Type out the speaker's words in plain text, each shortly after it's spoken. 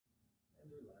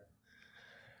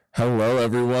Hello,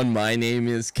 everyone. My name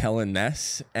is Kellen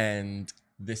Ness, and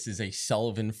this is a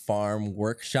Sullivan Farm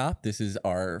workshop. This is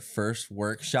our first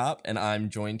workshop, and I'm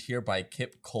joined here by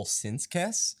Kip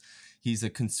Kolsinskas. He's a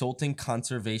consulting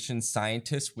conservation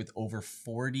scientist with over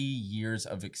 40 years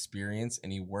of experience,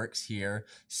 and he works here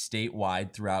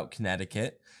statewide throughout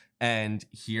Connecticut. And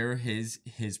here his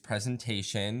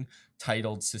presentation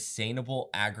titled Sustainable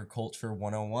Agriculture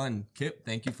 101. Kip,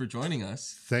 thank you for joining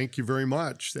us. Thank you very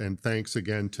much. And thanks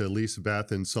again to Lisa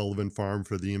Beth and Sullivan Farm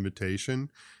for the invitation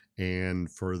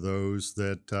and for those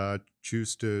that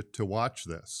choose to watch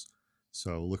this.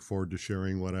 So look forward to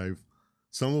sharing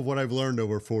some of what I've learned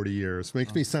over 40 years.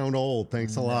 Makes me sound old.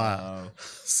 Thanks a lot.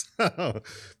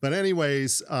 But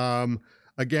anyways,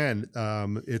 again,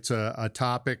 it's a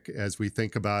topic as we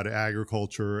think about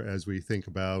agriculture, as we think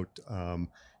about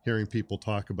hearing people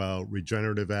talk about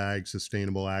regenerative ag,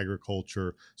 sustainable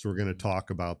agriculture. So we're going to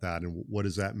talk about that and what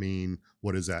does that mean?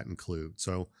 What does that include?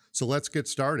 So let's get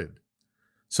started.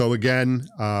 So again,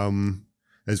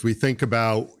 as we think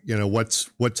about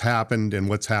what's happened and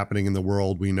what's happening in the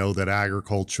world, we know that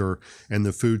agriculture and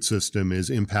the food system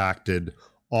is impacted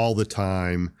all the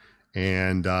time,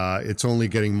 and it's only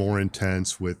getting more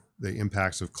intense with the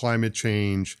impacts of climate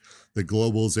change, the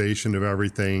globalization of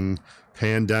everything,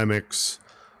 pandemics,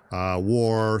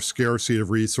 war, scarcity of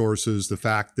resources, the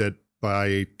fact that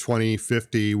by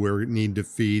 2050 we need to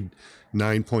feed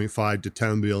 9.5 to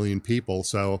 10 billion people.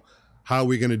 So how are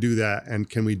we going to do that, and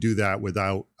can we do that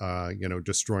without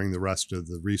destroying the rest of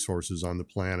the resources on the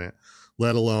planet,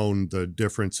 let alone the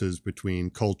differences between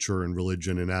culture and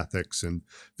religion and ethics and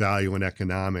value and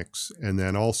economics, and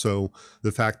then also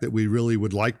the fact that we really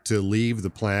would like to leave the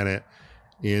planet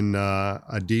in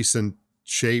a decent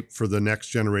shape for the next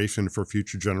generation, for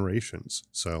future generations.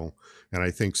 So, and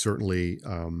I think certainly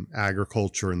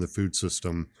agriculture and the food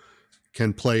system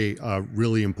can play a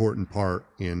really important part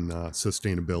in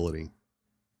sustainability.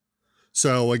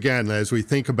 So again, as we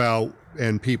think about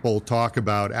and people talk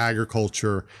about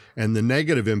agriculture and the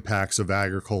negative impacts of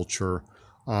agriculture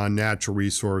on natural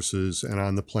resources and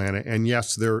on the planet, and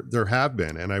yes, there have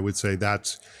been, and I would say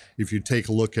that's, if you take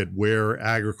a look at where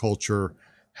agriculture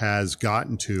has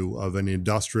gotten to of an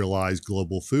industrialized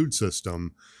global food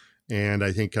system. And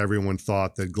I think everyone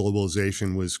thought that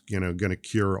globalization was, going to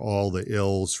cure all the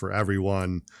ills for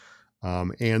everyone.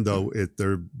 And though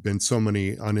there have been so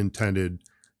many unintended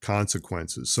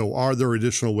consequences. So are there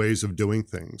additional ways of doing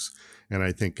things? And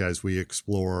I think as we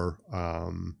explore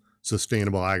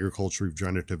sustainable agriculture,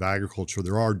 regenerative agriculture,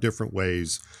 there are different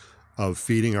ways of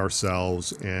feeding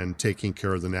ourselves and taking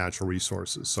care of the natural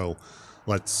resources. So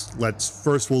let's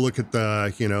first we'll look at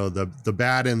the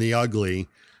bad and the ugly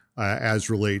as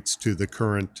relates to the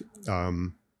current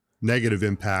negative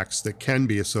impacts that can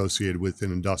be associated with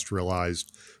an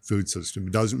industrialized food system.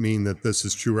 It doesn't mean that this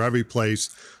is true every place.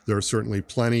 There are certainly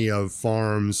plenty of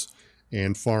farms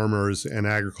and farmers and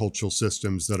agricultural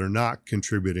systems that are not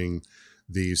contributing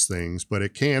these things, but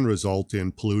it can result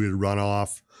in polluted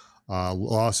runoff,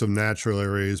 loss of natural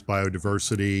areas,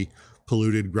 biodiversity,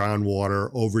 polluted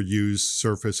groundwater, overused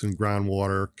surface and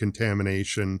groundwater,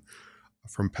 contamination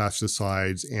from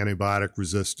pesticides, antibiotic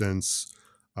resistance,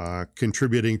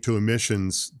 contributing to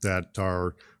emissions that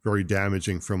are very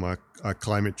damaging from a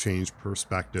climate change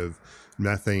perspective.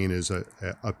 Methane is a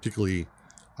particularly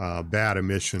bad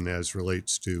emission as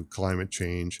relates to climate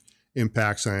change.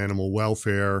 Impacts on animal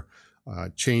welfare,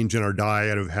 change in our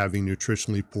diet of having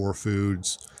nutritionally poor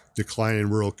foods, decline in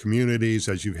rural communities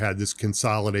as you've had this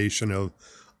consolidation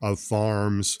of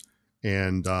farms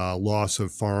and loss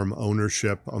of farm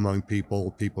ownership among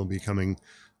people becoming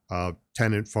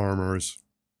tenant farmers,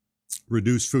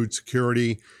 reduced food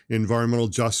security, environmental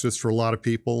justice for a lot of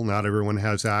people. Not everyone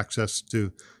has access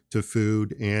to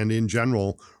food, and in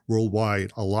general,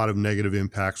 worldwide, a lot of negative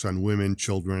impacts on women,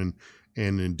 children,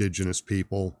 and indigenous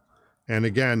people. And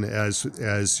again,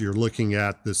 as you're looking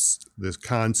at this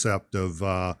concept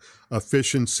of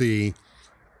efficiency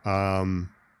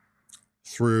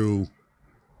through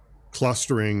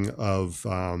clustering of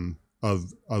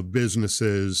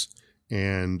businesses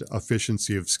and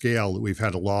efficiency of scale, that we've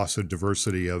had a loss of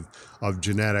diversity of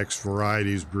genetics,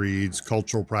 varieties, breeds,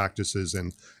 cultural practices,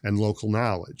 and local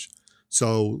knowledge.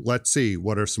 So let's see,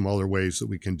 what are some other ways that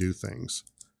we can do things?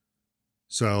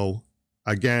 So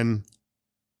again,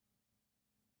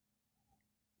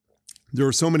 there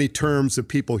are so many terms that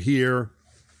people hear,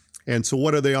 and so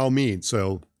what do they all mean?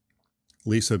 So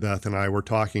Lisa Beth and I were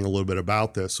talking a little bit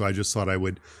about this, so I just thought I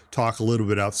would talk a little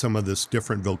bit about some of this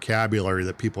different vocabulary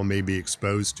that people may be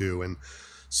exposed to, and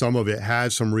some of it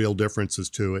has some real differences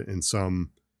to it, and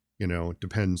some it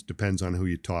depends on who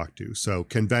you talk to. So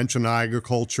conventional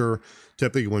agriculture,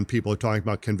 typically when people are talking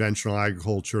about conventional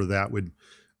agriculture, that would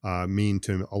mean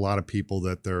to a lot of people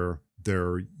that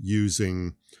they're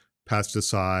using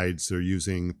pesticides, they're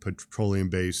using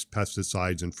petroleum-based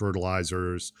pesticides and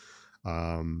fertilizers,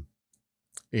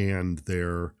 and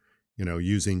they're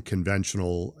using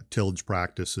conventional tillage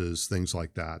practices, things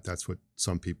like that. That's what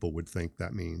some people would think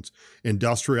that means.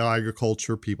 Industrial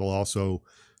agriculture, people also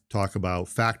talk about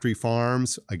factory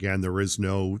farms. Again, there is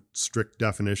no strict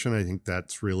definition. I think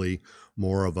that's really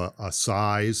more of a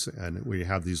size, and we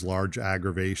have these large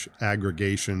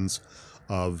aggregations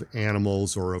of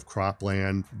animals or of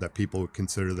cropland that people would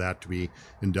consider that to be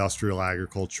industrial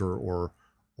agriculture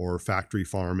or factory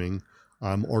farming.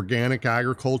 Organic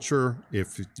agriculture,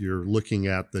 if you're looking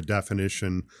at the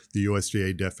definition, the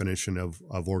USDA definition of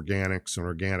organics and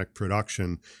organic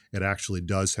production, it actually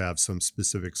does have some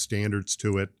specific standards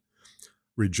to it.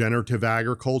 Regenerative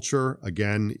agriculture,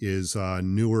 again, is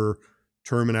newer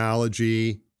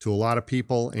terminology to a lot of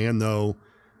people, and though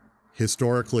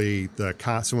historically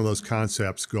some of those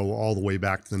concepts go all the way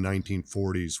back to the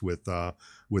 1940s with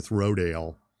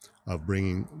Rodale, of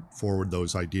bringing forward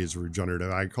those ideas of regenerative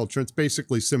agriculture. It's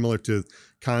basically similar to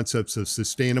concepts of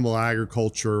sustainable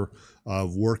agriculture,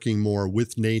 of working more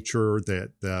with nature,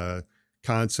 that the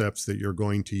concepts that you're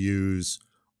going to use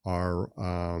are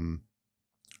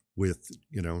with,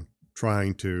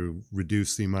 trying to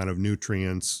reduce the amount of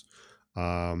nutrients,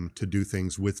 to do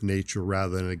things with nature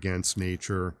rather than against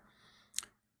nature.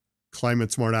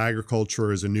 Climate smart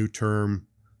agriculture is a new term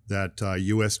that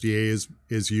USDA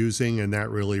is using, and that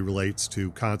really relates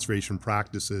to conservation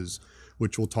practices,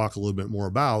 which we'll talk a little bit more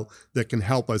about, that can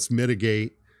help us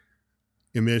mitigate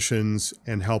emissions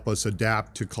and help us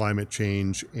adapt to climate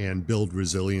change and build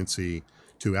resiliency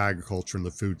to agriculture and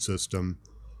the food system.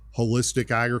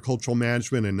 Holistic agricultural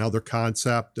management, another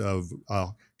concept of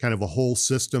kind of a whole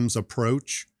systems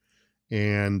approach,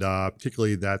 and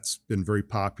particularly that's been very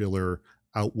popular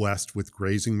out west with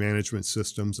grazing management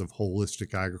systems of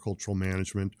holistic agricultural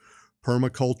management.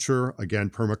 Permaculture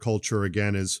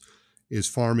again is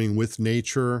farming with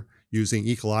nature, using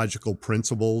ecological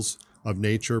principles of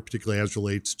nature, particularly as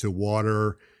relates to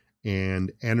water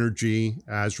and energy,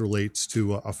 as relates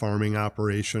to a farming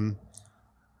operation.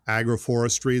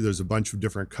 Agroforestry, there's a bunch of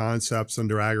different concepts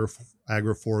under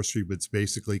agroforestry, but it's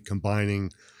basically combining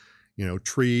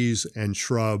trees and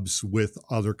shrubs with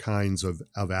other kinds of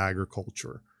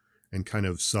agriculture, and kind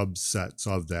of subsets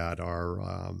of that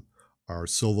are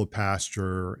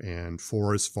silvopasture and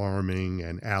forest farming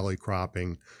and alley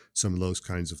cropping, some of those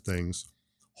kinds of things.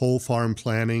 Whole farm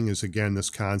planning is, again,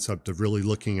 this concept of really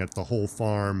looking at the whole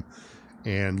farm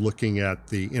and looking at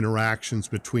the interactions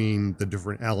between the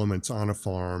different elements on a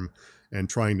farm and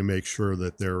trying to make sure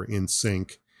that they're in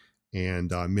sync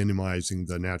and minimizing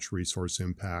the natural resource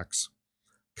impacts.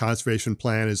 Conservation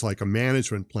plan is like a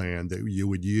management plan that you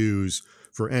would use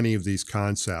for any of these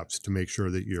concepts to make sure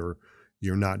that you're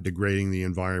not degrading the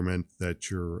environment,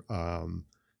 that you're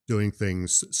doing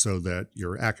things so that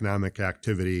your economic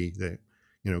activity, that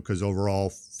because overall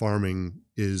farming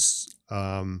is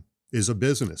a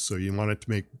business, so you want it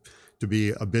to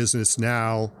be a business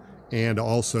now and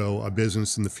also a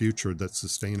business in the future that's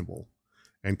sustainable.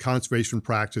 And conservation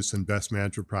practice and best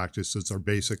management practices are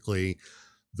basically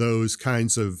those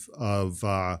kinds of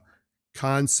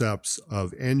concepts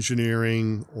of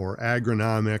engineering or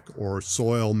agronomic or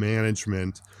soil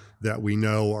management that we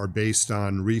know are based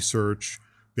on research,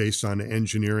 based on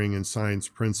engineering and science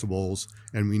principles,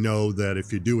 and we know that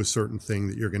if you do a certain thing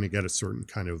that you're going to get a certain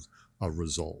kind of a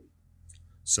result.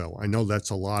 So I know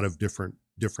that's a lot of different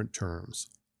terms.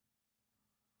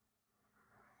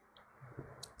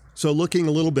 So looking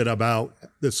a little bit about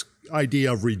this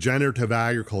idea of regenerative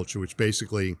agriculture, which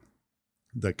basically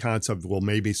the concept, well,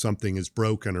 maybe something is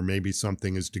broken or maybe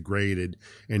something is degraded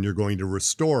and you're going to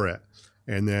restore it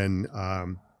and then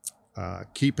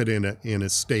keep it in a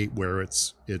state where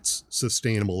it's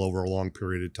sustainable over a long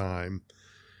period of time.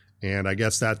 And I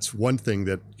guess that's one thing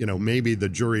that, maybe the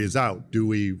jury is out. Do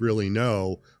we really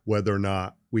know whether or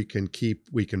not we can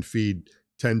feed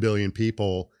 10 billion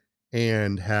people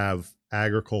and have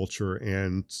agriculture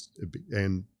and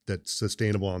that's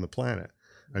sustainable on the planet?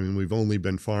 I mean, we've only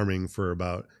been farming for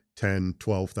about 10,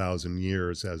 12,000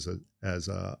 years as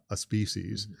a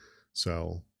species. Mm-hmm.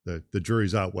 So the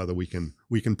jury's out whether we can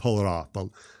pull it off. But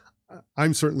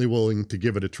I'm certainly willing to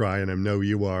give it a try, and I know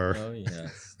you are. Oh,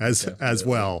 yes, as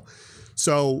well.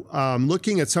 So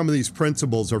looking at some of these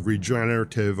principles of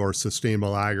regenerative or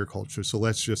sustainable agriculture, so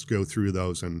let's just go through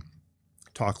those and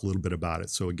talk a little bit about it.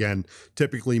 So again,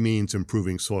 typically means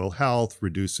improving soil health,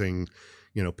 reducing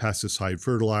pesticide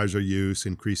fertilizer use,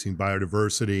 increasing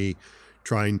biodiversity,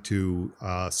 trying to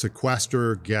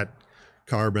sequester, get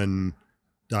carbon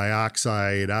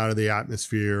dioxide out of the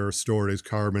atmosphere, stored as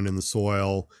carbon in the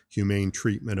soil, humane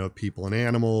treatment of people and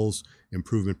animals,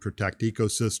 improve and protect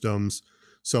ecosystems.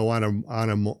 So on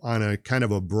a kind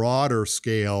of a broader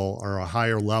scale or a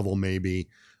higher level maybe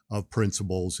of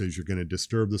principles is you're going to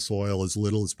disturb the soil as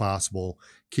little as possible,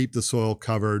 keep the soil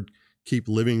covered, keep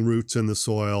living roots in the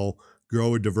soil,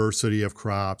 grow a diversity of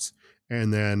crops.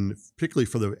 And then particularly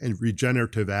for the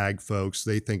regenerative ag folks,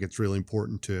 they think it's really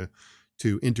important to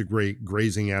integrate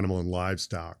grazing animal and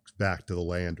livestock back to the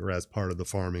land or as part of the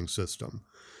farming system.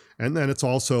 And then it's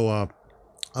also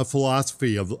a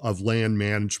philosophy of land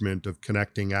management, of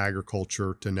connecting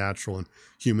agriculture to natural and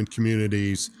human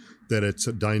communities, that it's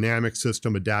a dynamic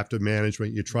system, adaptive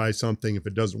management. You try something, if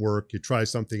it doesn't work, you try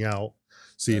something out,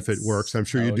 see if it works. I'm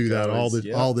sure you do that all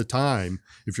the time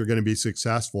if you're going to be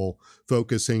successful,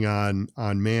 focusing on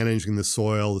managing the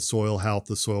soil health,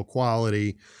 the soil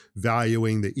quality,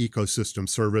 valuing the ecosystem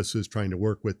services, trying to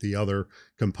work with the other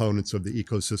components of the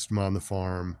ecosystem on the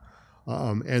farm.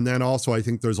 And then also, I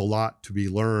think there's a lot to be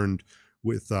learned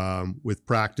with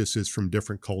practices from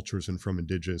different cultures and from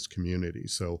indigenous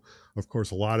communities. So, of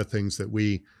course, a lot of things that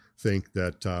we think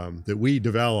that we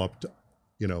developed,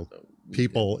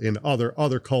 people in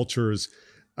other cultures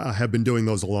have been doing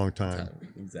those a long time.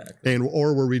 Exactly.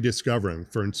 Or we're rediscovering,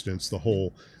 for instance, the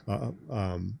whole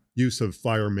use of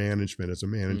fire management as a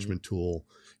management tool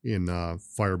in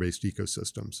fire-based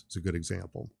ecosystems. It's a good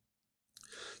example.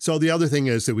 So the other thing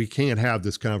is that we can't have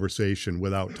this conversation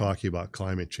without talking about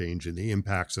climate change and the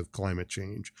impacts of climate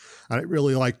change. I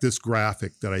really like this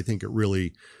graphic that I think it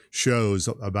really shows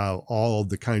about all of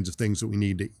the kinds of things that we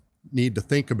need to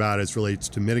think about as relates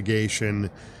to mitigation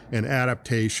and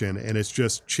adaptation. And it's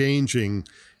just changing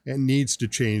and needs to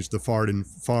change the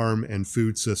farm and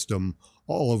food system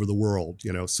all over the world.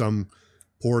 Some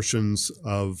portions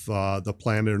of the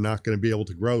planet are not going to be able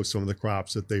to grow some of the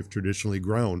crops that they've traditionally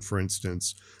grown. For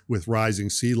instance, with rising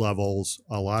sea levels,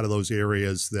 a lot of those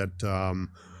areas that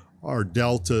are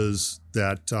deltas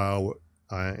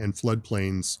and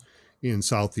floodplains in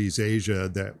Southeast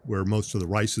Asia where most of the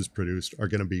rice is produced are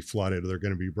going to be flooded, or they're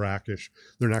going to be brackish.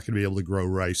 They're not going to be able to grow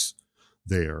rice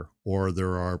there. Or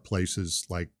there are places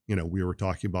like, we were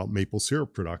talking about maple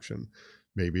syrup production.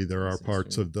 Maybe there are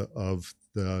parts of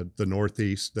the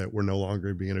Northeast that we're no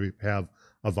longer going to have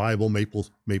a viable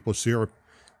maple syrup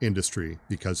industry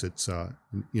because it's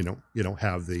you don't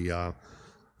have the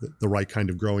right kind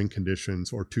of growing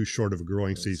conditions, or too short of a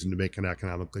growing season to make it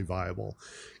economically viable.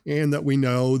 And that we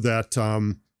know that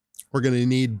we're going to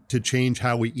need to change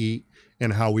how we eat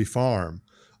and how we farm.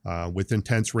 With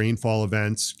intense rainfall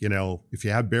events, if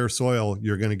you have bare soil,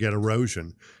 you're going to get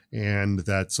erosion, and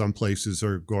that some places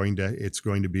it's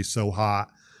going to be so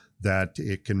hot that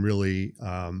it can really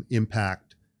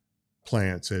impact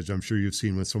plants. As I'm sure you've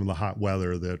seen with some of the hot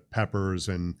weather, that peppers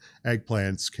and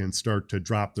eggplants can start to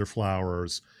drop their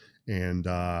flowers and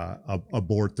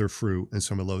abort their fruit and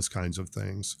some of those kinds of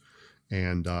things.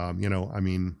 And,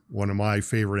 one of my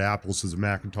favorite apples is a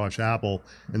McIntosh apple,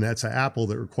 and that's an apple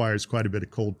that requires quite a bit of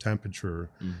cold temperature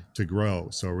to grow.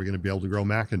 So we're going to be able to grow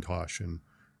McIntosh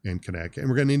in Connecticut. And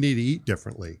we're going to need to eat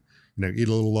differently. Eat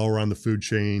a little lower on the food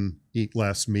chain, eat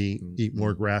less meat, eat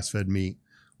more grass-fed meat,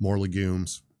 more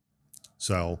legumes.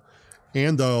 So,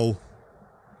 and though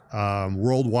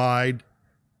worldwide,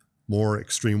 more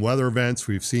extreme weather events,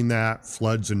 we've seen that,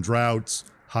 floods and droughts,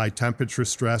 high temperature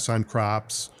stress on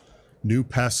crops, new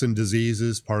pests and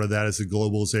diseases. Part of that is the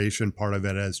globalization. Part of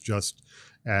it is just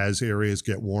as areas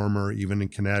get warmer. Even in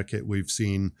Connecticut, we've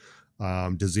seen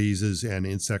diseases and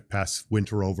insect pests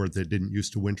winter over that didn't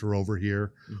used to winter over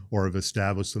here or have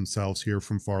established themselves here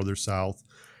from farther south.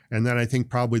 And then I think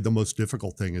probably the most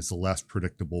difficult thing is the less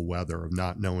predictable weather, of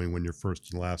not knowing when your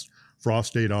first and last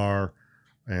frost date are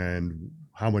and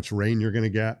how much rain you're going to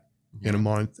get in a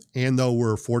month. And though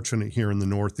we're fortunate here in the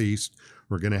Northeast,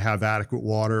 we're going to have adequate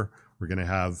water. We're going to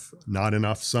have not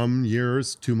enough some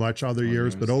years, too much other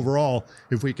years. But overall,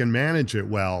 if we can manage it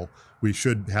well, we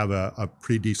should have a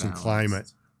pretty decent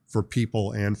climate for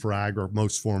people and for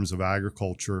most forms of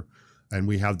agriculture. And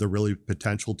we have the really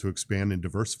potential to expand and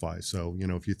diversify. So,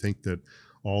 if you think that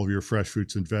all of your fresh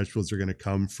fruits and vegetables are going to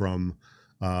come from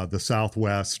the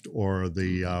Southwest or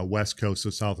the West Coast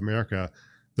of South America,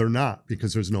 they're not,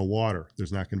 because there's no water.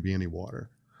 There's not going to be any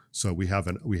water. So we have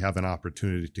an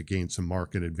opportunity to gain some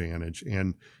market advantage.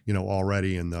 And,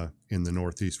 already in the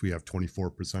Northeast, we have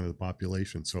 24% of the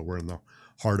population. So we're in the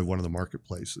heart of one of the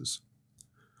marketplaces.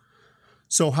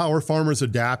 So how are farmers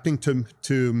adapting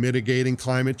to mitigating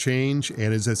climate change,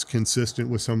 and is this consistent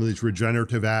with some of these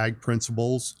regenerative ag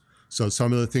principles? So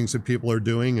some of the things that people are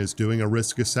doing is doing a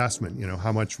risk assessment. You know,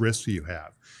 how much risk do you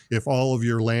have? If all of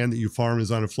your land that you farm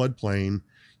is on a floodplain,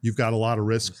 you've got a lot of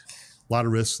risk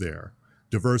there.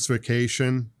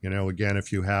 Diversification, you know, again,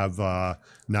 if you have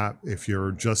if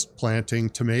you're just planting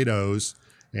tomatoes,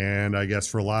 and I guess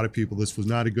for a lot of people, this was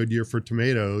not a good year for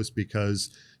tomatoes because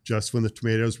just when the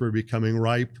tomatoes were becoming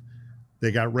ripe,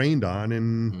 they got rained on,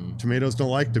 and tomatoes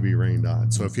don't like to be rained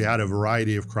on. So if you had a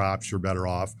variety of crops, you're better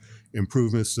off.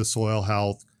 Improvements to soil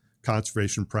health,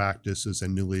 conservation practices,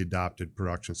 and newly adopted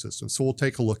production systems. So we'll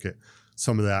take a look at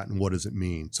some of that and what does it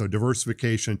mean. So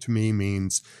diversification to me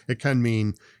means, it can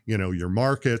mean, you know, your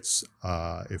markets.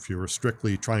 If you were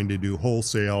strictly trying to do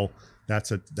wholesale, that's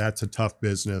a tough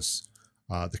business.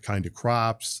 The kind of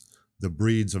crops, the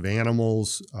breeds of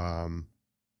animals,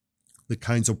 the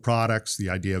kinds of products, the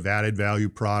idea of added value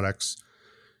products,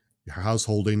 your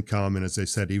household income, and as I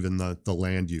said, even the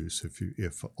land use.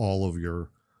 If all of your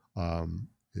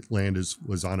land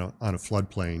was on a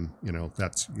floodplain, you know,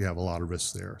 you have a lot of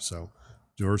risks there. So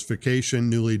diversification,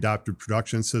 newly adopted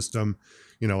production system.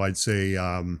 You know, I'd say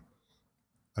I'm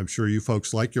sure you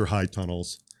folks like your high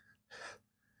tunnels.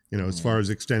 You know, as far as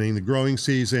extending the growing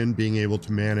season, being able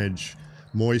to manage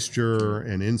moisture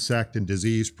and insect and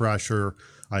disease pressure,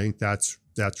 I think that's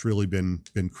really been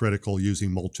critical,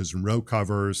 using mulches and row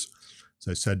covers.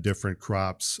 As I said, different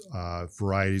crops,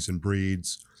 varieties and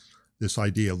breeds. This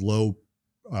idea of low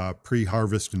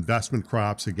pre-harvest investment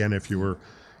crops. Again, if you were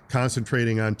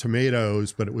concentrating on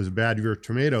tomatoes, but it was a bad year of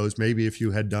tomatoes, maybe if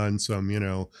you had done some, you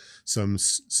know, some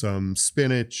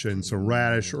spinach and some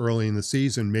radish early in the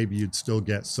season, maybe you'd still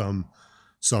get some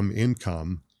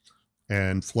income.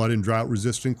 And flood and drought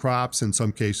resistant crops, in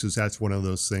some cases, that's one of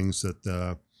those things that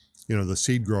the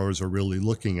seed growers are really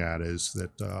looking at, is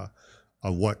that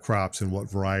of what crops and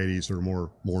what varieties are more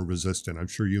resistant. I'm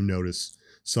sure you notice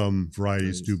some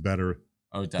varieties do better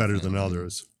than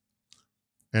others.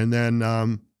 And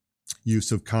then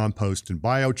use of compost and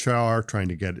biochar, trying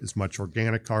to get as much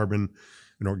organic carbon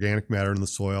and organic matter in the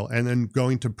soil, and then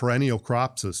going to perennial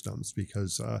crop systems,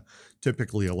 because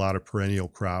typically a lot of perennial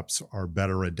crops are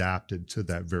better adapted to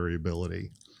that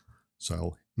variability.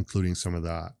 So including some of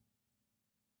that.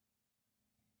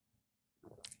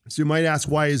 So you might ask,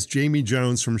 why is Jamie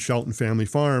Jones from Shelton Family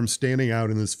Farms standing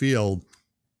out in this field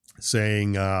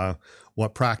saying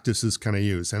what practices can I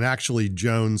use? And actually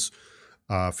Jones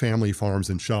Family Farms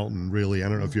in Shelton, really, I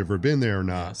don't know if you've ever been there or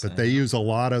not, yes, but they use a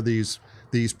lot of these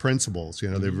principles. You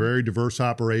know, they're a very diverse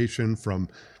operation, from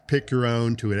pick your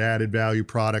own to an added value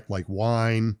product like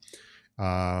wine.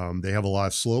 They have a lot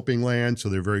of sloping land, so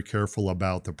they're very careful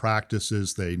about the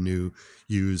practices. They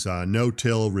use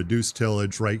no-till, reduced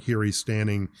tillage. Right here he's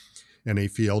standing in a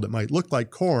field. It might look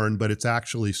like corn, but it's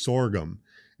actually sorghum.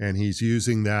 And he's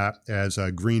using that as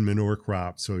a green manure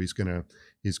crop. So he's gonna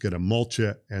mulch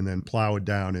it and then plow it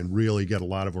down and really get a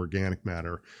lot of organic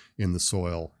matter in the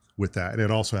soil with that. And it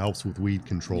also helps with weed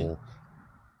control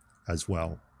as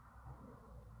well.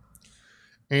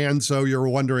 And so you're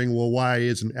wondering, well, why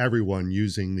isn't everyone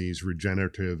using these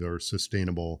regenerative or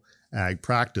sustainable ag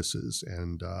practices?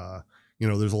 And you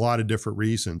know, there's a lot of different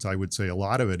reasons. I would say a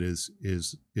lot of it is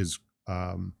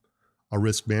a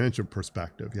risk management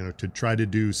perspective. You know, to try to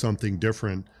do something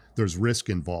different, there's risk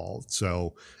involved.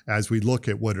 So as we look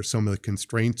at what are some of the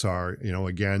constraints are, you know,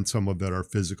 again, some of it are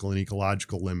physical and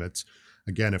ecological limits.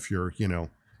 Again, if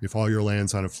all your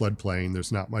land's on a floodplain,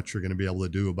 there's not much you're going to be able to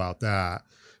do about that.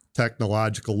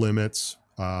 Technological limits,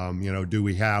 you know, do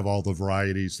we have all the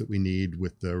varieties that we need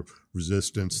with the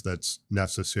resistance that's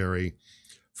necessary?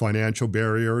 Financial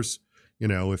barriers, you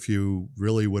know, if you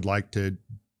really would like to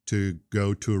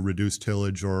go to a reduced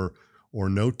tillage or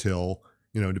no-till,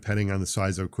 you know, depending on the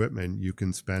size of equipment, you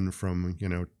can spend from, you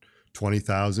know,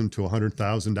 $20,000 to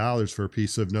 $100,000 for a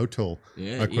piece of no-till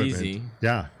equipment. Easy.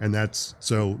 Yeah, and that's,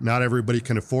 so not everybody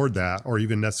can afford that, or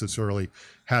even necessarily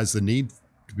has the need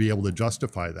to be able to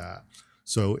justify that.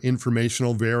 So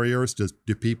informational barriers,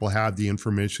 do people have the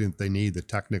information that they need, the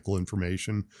technical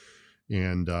information?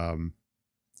 And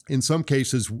in some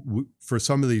cases, for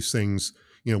some of these things,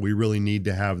 you know, we really need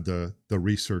to have the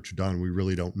research done. We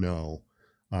really don't know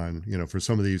on, you know, for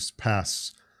some of these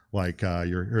pests, like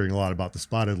you're hearing a lot about the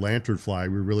spotted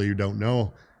lanternfly, we really don't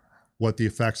know what the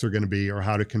effects are going to be or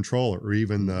how to control it, or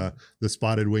even the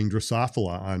spotted winged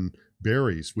Drosophila on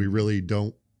berries. We really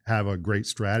don't have a great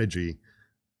strategy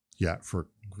yet for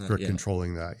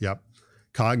controlling that. Yep.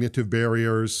 Cognitive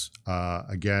barriers,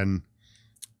 again,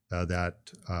 that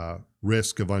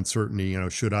risk of uncertainty, you know,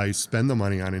 should I spend the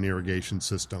money on an irrigation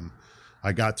system?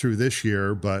 I got through this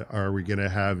year, but are we going to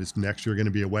have, is next year going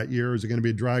to be a wet year or is it going to be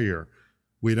a dry year?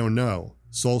 We don't know.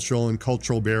 Social and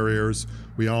cultural barriers,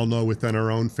 we all know within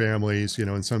our own families,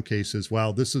 in some cases,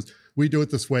 well, we do it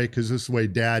this way because this is the way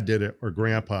dad did it or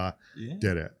grandpa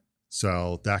did it.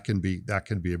 So that can be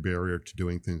a barrier to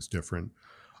doing things different.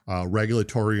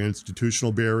 Regulatory or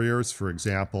institutional barriers, for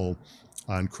example,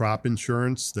 on crop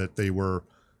insurance, that they were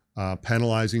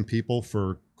penalizing people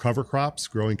for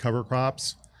growing cover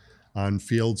crops on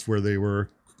fields where they were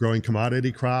growing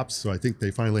commodity crops. So I think they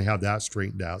finally have that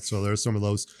straightened out. So there's some of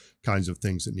those kinds of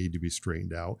things that need to be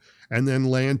straightened out. And then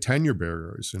land tenure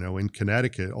barriers. In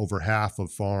Connecticut, over half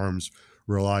of farms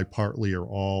rely partly or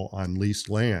all on leased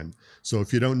land. So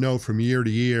if you don't know from year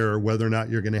to year whether or not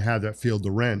you're going to have that field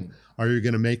to rent, are you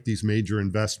going to make these major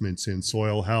investments in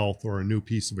soil health or a new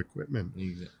piece of equipment?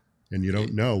 Exactly. And you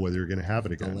don't know whether you're going to have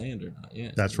it again. The land or not.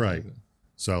 Yeah. That's right.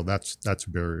 So that's a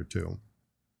barrier too.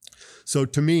 So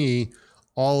to me,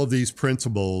 all of these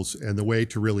principles and the way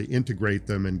to really integrate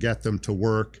them and get them to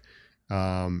work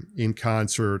in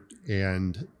concert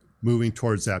and moving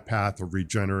towards that path of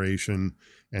regeneration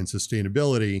and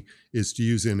sustainability is to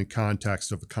use it in the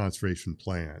context of a conservation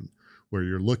plan, where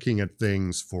you're looking at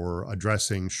things for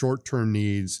addressing short-term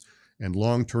needs and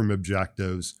long-term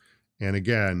objectives. And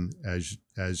again,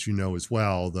 as you know as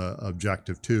well, the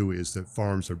objective too is that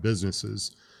farms are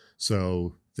businesses,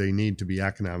 so they need to be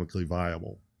economically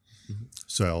viable. Mm-hmm.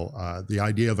 So the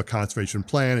idea of a conservation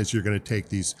plan is you're going to take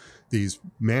these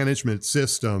management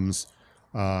systems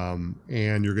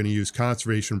and you're going to use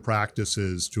conservation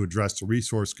practices to address the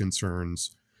resource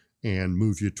concerns and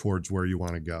move you towards where you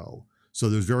want to go. So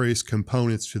there's various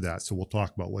components to that. So we'll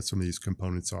talk about what some of these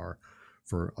components are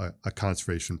for a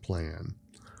conservation plan.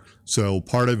 So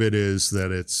part of it is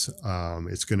that it's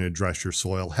going to address your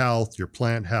soil health, your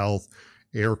plant health,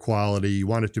 air quality. You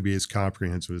want it to be as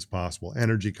comprehensive as possible.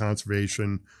 Energy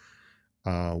conservation,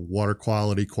 water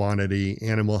quality, quantity,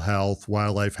 animal health,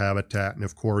 wildlife habitat, and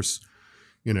of course,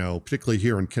 particularly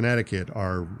here in Connecticut,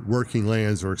 our working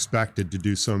lands are expected to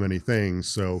do so many things.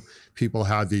 So people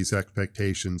have these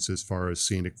expectations as far as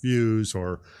scenic views,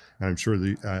 or I'm sure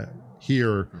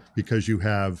here, because you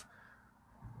have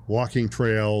walking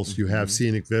trails, you have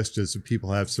scenic vistas, and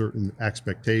people have certain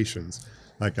expectations.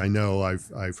 Like I know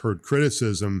I've heard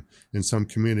criticism in some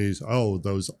communities, oh,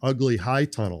 those ugly high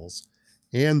tunnels,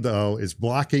 and though it's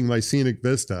blocking my scenic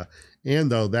vista,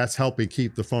 and though that's helping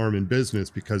keep the farm in business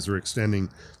because they're extending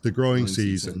the growing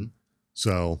season.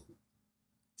 So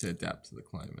to adapt to the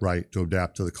climate. Right, to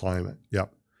adapt to the climate.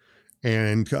 Yep.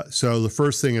 And so the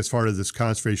first thing as far as this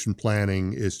conservation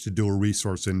planning is to do a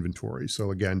resource inventory.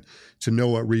 So again, to know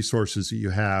what resources that you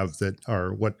have that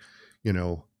are what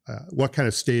kind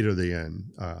of state are they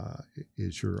in? Are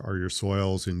your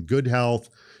soils in good health?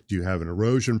 Do you have an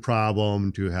erosion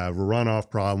problem? Do you have a runoff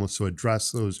problem? So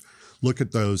address those, look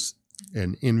at those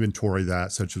and inventory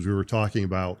that, such as we were talking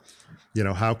about,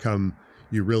 how come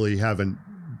you really haven't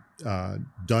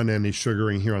done any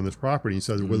sugaring here on this property?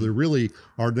 So well, there really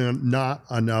are not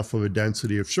enough of a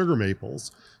density of sugar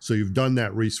maples. So you've done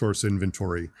that resource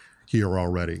inventory here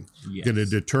already. Yes. Going to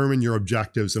determine your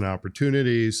objectives and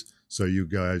opportunities. So you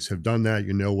guys have done that.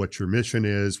 You know what your mission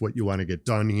is, what you want to get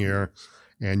done here,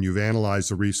 and you've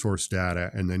analyzed the resource data,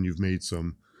 and then you've made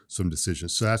some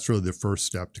decisions. So that's really the first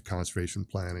step to conservation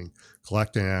planning: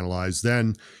 collect and analyze.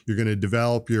 Then you're going to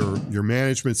develop your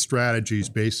management strategies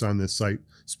based on this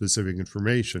site-specific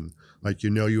information. Like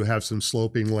you have some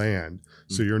sloping land,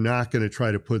 so you're not going to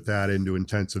try to put that into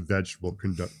intensive vegetable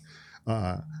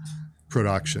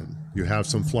production. You have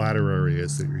some flatter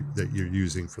areas that you're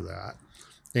using for that.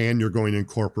 And you're going to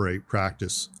incorporate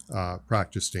practice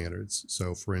standards.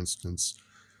 So, for instance,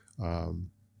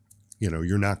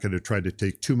 you're not going to try to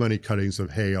take too many cuttings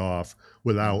of hay off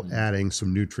without adding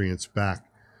some nutrients back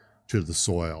to the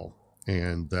soil.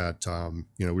 And that,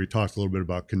 we talked a little bit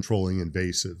about controlling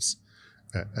invasives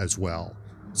as well.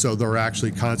 So there are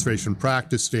actually conservation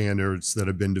practice standards that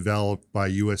have been developed by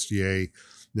USDA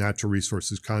Natural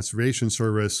Resources Conservation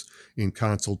Service in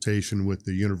consultation with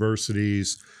the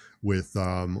universities, with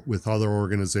other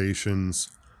organizations,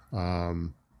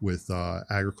 with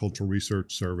Agricultural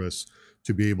Research Service,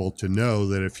 to be able to know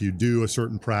that if you do a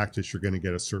certain practice, you're going to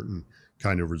get a certain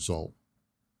kind of result.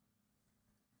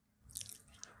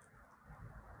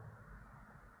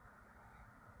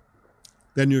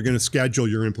 Then you're going to schedule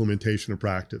your implementation of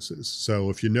practices. So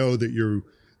if you know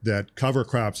that cover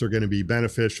crops are going to be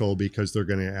beneficial because they're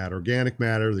going to add organic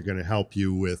matter, they're going to help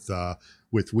you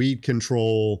with weed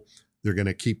control, they're going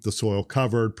to keep the soil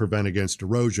covered, prevent against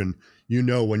erosion,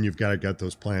 when you've got to get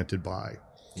those planted by.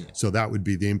 Yeah. So that would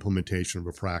be the implementation of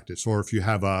a practice. Or if you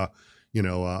have a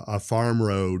a farm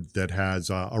road that has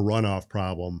a runoff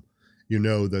problem, you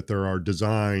know that there are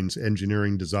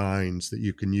engineering designs that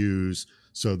you can use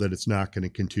so that it's not going to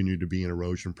continue to be an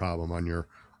erosion problem on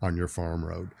your farm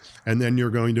road. And then you're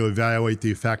going to evaluate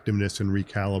the effectiveness and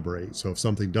recalibrate. So if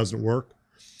something doesn't work,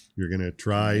 you're going to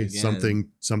try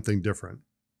something different.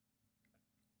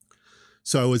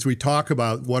 So as we talk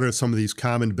about what are some of these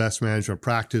common best management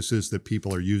practices that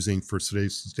people are using for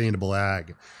sustainable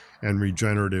ag and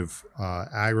regenerative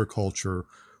agriculture,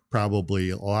 probably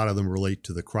a lot of them relate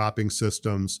to the cropping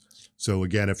systems. So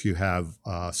again, if you have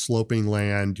sloping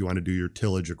land, you want to do your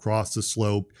tillage across the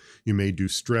slope. You may do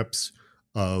strips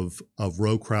of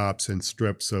row crops and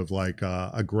strips of like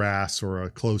a grass or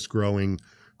a close growing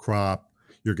crop.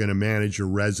 You're going to manage your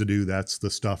residue. That's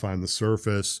the stuff on the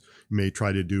surface. You may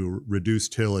try to do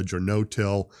reduced tillage or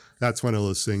no-till. That's one of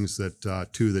those things that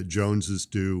that Joneses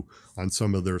do on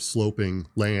some of their sloping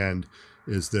land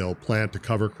is they'll plant a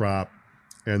cover crop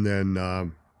and then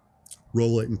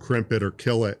roll it and crimp it or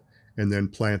kill it and then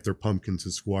plant their pumpkins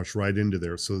and squash right into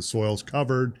there. So the soil's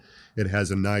covered. It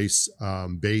has a nice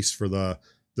base for the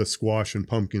squash and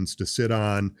pumpkins to sit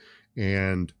on,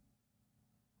 and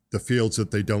the fields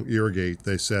that they don't irrigate,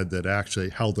 they said that actually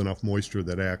held enough moisture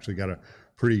that I actually got a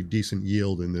pretty decent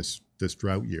yield in this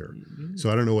drought year. Mm-hmm.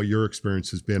 So I don't know what your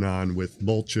experience has been on with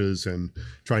mulches and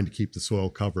trying to keep the soil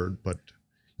covered, but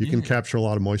you can capture a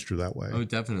lot of moisture that way. Oh,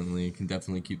 definitely. You can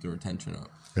definitely keep the retention up.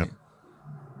 Yeah.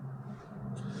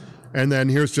 And then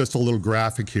here's just a little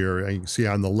graphic here. You can see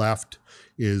on the left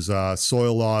is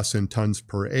soil loss in tons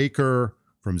per acre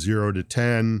from 0 to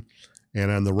 10. And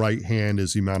on the right hand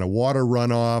is the amount of water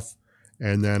runoff.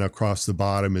 And then across the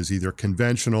bottom is either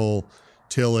conventional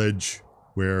tillage,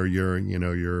 where you're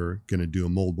going to do a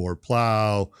moldboard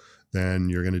plow. Then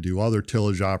you're going to do other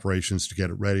tillage operations to get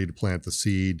it ready to plant the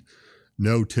seed.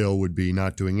 No-till would be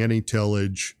not doing any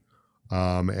tillage.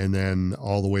 And then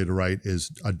all the way to the right is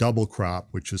a double crop,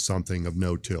 which is something of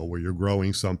no-till, where you're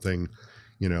growing something.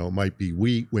 It might be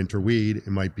wheat, winter wheat, it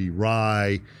might be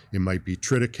rye, it might be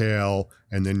triticale,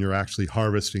 and then you're actually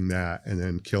harvesting that and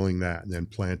then killing that and then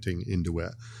planting into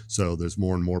it. So there's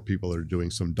more and more people that are doing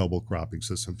some double cropping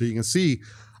systems. But you can see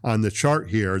on the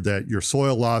chart here that your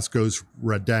soil loss goes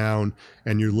down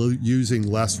and you're using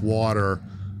less water,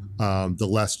 the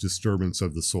less disturbance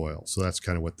of the soil. So that's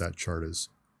kind of what that chart is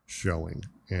showing.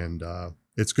 And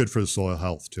it's good for the soil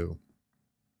health too.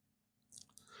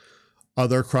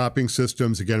 Other cropping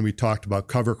systems, again, we talked about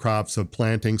cover crops of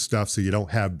planting stuff so you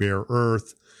don't have bare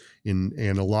earth. And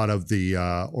a lot of the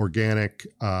organic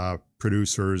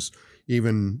producers,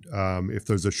 even if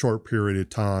there's a short period of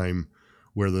time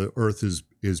where the earth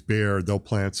is bare, they'll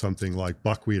plant something like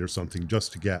buckwheat or something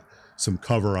just to get some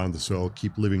cover on the soil,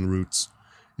 keep living roots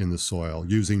in the soil.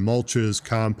 Using mulches,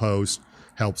 compost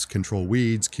helps control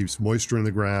weeds, keeps moisture in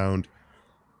the ground.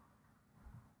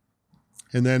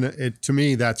 And then to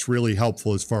me, that's really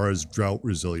helpful as far as drought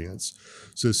resilience.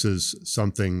 So this is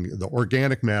something, the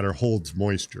organic matter holds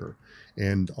moisture.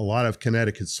 And a lot of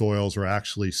Connecticut soils are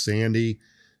actually sandy.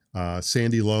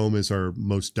 Sandy loam is our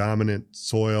most dominant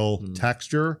soil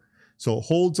texture. So it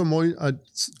holds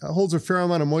holds a fair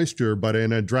amount of moisture, but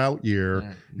in a drought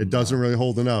year, it doesn't really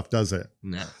hold enough, does it?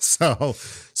 No.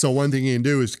 So one thing you can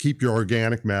do is keep your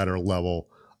organic matter level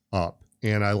up.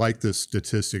 And I like this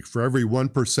statistic. For every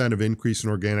 1% of increase in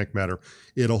organic matter,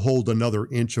 it'll hold another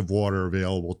inch of water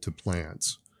available to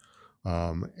plants.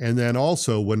 And then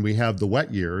also when we have the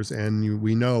wet years, and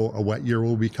we know a wet year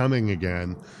will be coming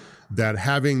again, that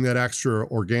having that extra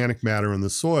organic matter in the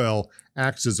soil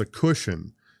acts as a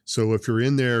cushion. So if you're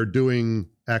in there doing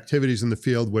activities in the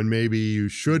field when maybe you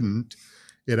shouldn't,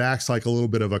 it acts like a little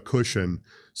bit of a cushion.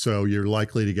 So you're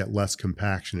likely to get less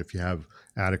compaction if you have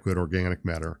adequate organic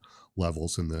matter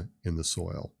levels in the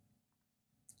soil.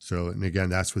 So, and again,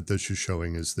 that's what this is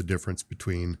showing, is the difference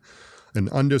between an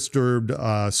undisturbed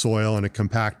soil and a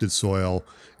compacted soil.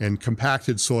 And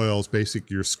compacted soils,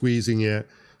 basically you're squeezing it,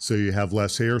 so you have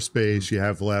less airspace, you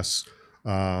have less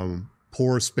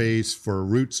pore space for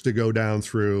roots to go down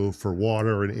through, for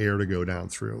water and air to go down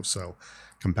through. So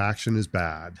compaction is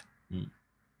bad.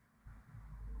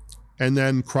 And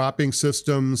then cropping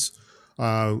systems,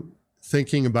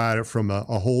 thinking about it from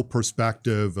a whole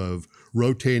perspective of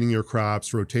rotating your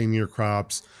crops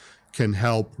can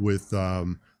help with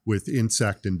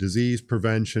insect and disease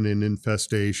prevention and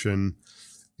infestation,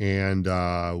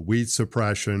 and weed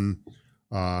suppression,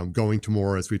 going to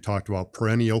more, as we talked about,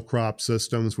 perennial crop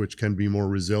systems, which can be more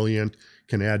resilient,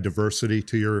 can add diversity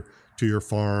to your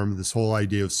farm. This whole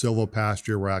idea of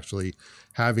silvopasture, we're actually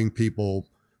having people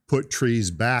put trees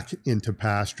back into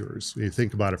pastures. You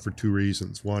think about it for two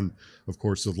reasons. One, of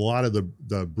course, a lot of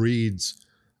the breeds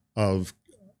of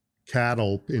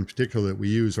cattle in particular that we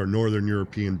use are Northern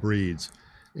European breeds.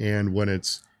 And when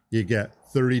you get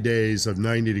 30 days of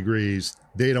 90 degrees,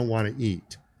 they don't want to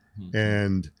eat. Mm-hmm.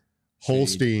 And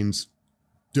Holsteins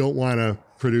don't want to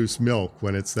produce milk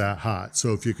when it's that hot.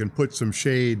 So if you can put some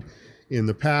shade in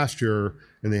the pasture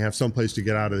and they have someplace to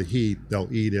get out of the heat,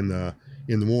 they'll eat in the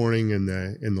morning and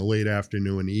in the late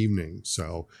afternoon and evening.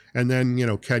 So, and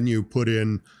then, can you put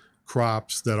in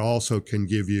crops that also can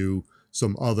give you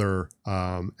some other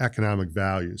economic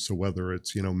value? So whether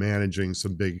it's, managing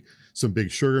some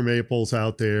big sugar maples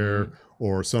out there,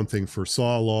 or something for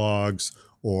saw logs,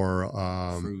 or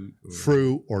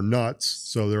fruit or nuts.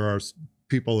 So there are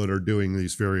people that are doing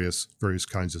these various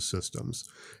kinds of systems.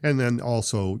 And then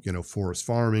also, forest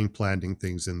farming, planting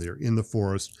things in the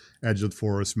forest, edge of the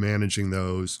forest, managing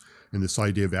those, and this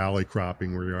idea of alley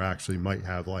cropping, where you actually might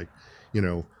have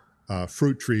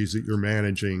fruit trees that you're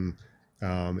managing,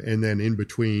 and then in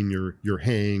between you're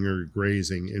haying or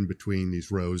grazing in between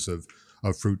these rows of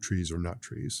fruit trees or nut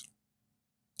trees.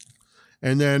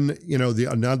 And then,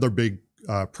 another big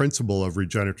principle of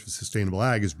regenerative sustainable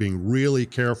ag is being really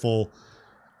careful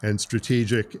and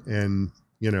strategic and,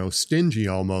 stingy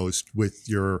almost with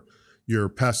your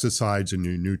pesticides and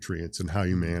your nutrients and how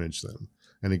you manage them.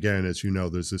 And again, as you know,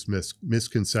 there's this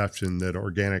misconception that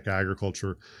organic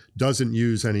agriculture doesn't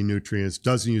use any nutrients,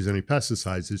 doesn't use any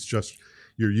pesticides. It's just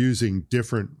you're using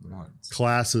different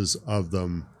classes of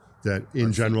them that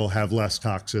in general have less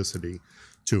toxicity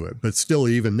to it. But still,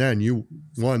 even then,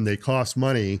 they cost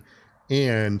money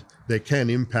and they can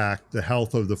impact the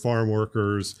health of the farm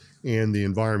workers and the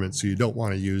environment, so you don't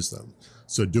want to use them.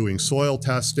 So doing soil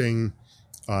testing,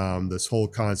 this whole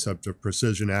concept of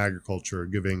precision agriculture,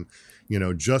 giving,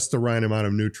 just the right amount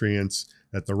of nutrients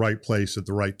at the right place at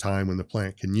the right time when the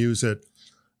plant can use it,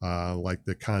 like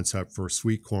the concept for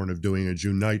sweet corn of doing a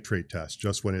June nitrate test,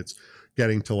 just when it's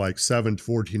getting to like 7 to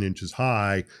 14 inches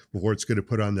high before it's going to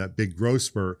put on that big growth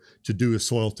spurt, to do a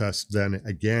soil test then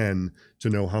again to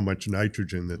know how much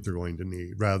nitrogen that they're going to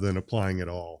need, rather than applying it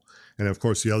all. And of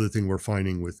course, the other thing we're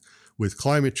finding with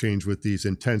climate change, with these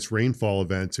intense rainfall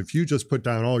events, if you just put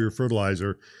down all your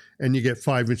fertilizer and you get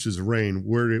 5 inches of rain,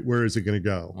 where is it going to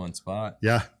go? One spot.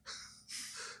 Yeah.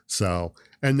 So,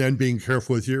 and then being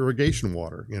careful with your irrigation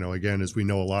water. Again, as we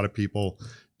know, a lot of people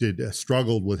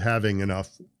struggled with having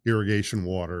enough irrigation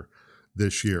water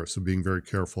this year. So being very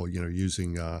careful,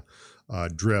 using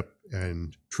drip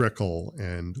and trickle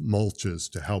and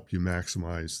mulches to help you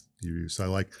maximize the use.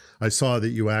 I saw that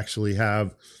you actually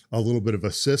have a little bit of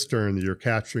a cistern that you're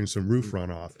capturing some roof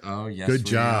runoff. Oh, yes. Good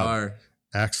job. We are.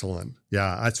 Excellent.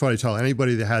 Yeah, that's what I tell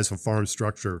anybody that has a farm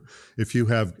structure. If you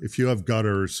have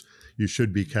gutters, you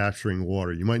should be capturing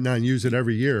water. You might not use it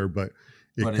every year, but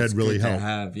it could really help. To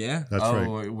have, yeah. That's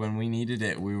right. When we needed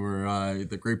it, we were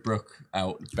the Great Brook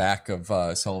out back of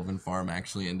Sullivan Farm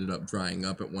actually ended up drying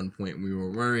up at one point. We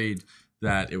were worried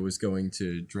that it was going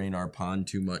to drain our pond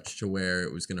too much to where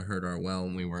it was going to hurt our well,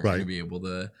 and we weren't going to be able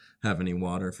to have any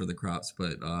water for the crops.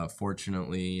 But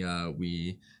fortunately,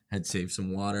 we had saved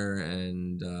some water,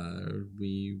 and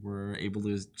we were able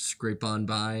to scrape on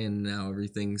by, and now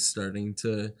everything's starting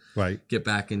to get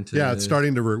back into. Yeah, it's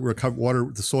starting to recover water.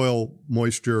 The soil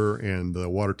moisture and the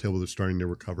water table are starting to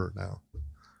recover now.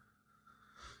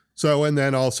 So, and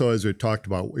then also, as we talked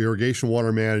about, irrigation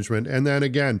water management, and then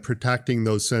again, protecting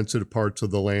those sensitive parts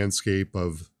of the landscape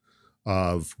of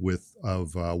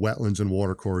wetlands and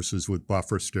watercourses with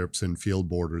buffer strips and field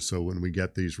borders. So when we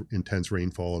get these intense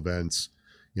rainfall events,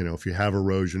 if you have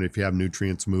erosion, if you have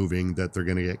nutrients moving, that they're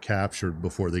going to get captured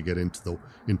before they get into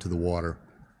the water.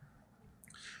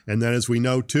 And then, as we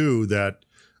know too, that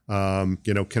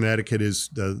Connecticut is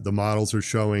the models are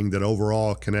showing that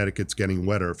overall Connecticut's getting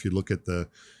wetter. If you look at the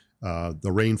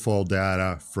rainfall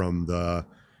data from the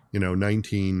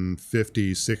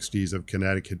 1950s, 60s of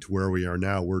Connecticut to where we are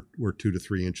now, we're 2 to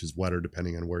 3 inches wetter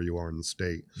depending on where you are in the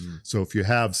state. So if you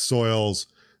have soils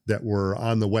that were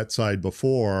on the wet side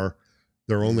before,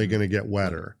 they're only going to get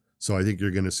wetter. So I think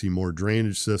you're going to see more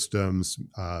drainage systems,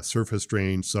 surface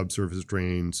drains, subsurface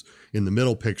drains. In the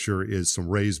middle picture is some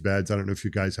raised beds. I don't know if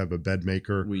you guys have a bed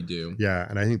maker. We do. Yeah,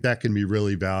 and I think that can be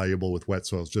really valuable with wet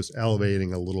soils. Just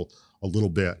elevating a little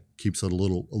bit keeps it a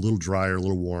little drier, a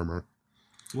little warmer.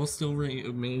 While still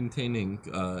maintaining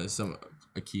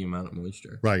a key amount of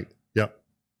moisture. Right. Yep.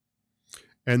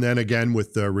 And then again,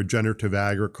 with the regenerative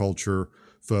agriculture,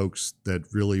 folks that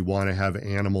really want to have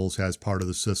animals as part of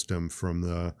the system, from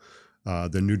the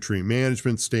the nutrient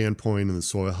management standpoint and the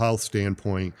soil health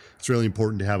standpoint, it's really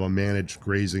important to have a managed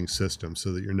grazing system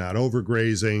so that you're not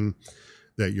overgrazing,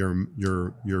 that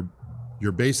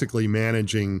you're basically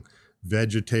managing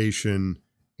vegetation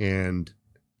and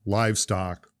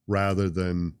livestock rather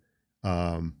than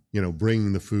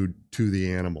bringing the food to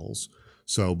the animals.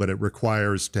 So, but it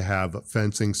requires to have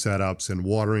fencing setups and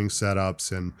watering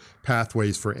setups and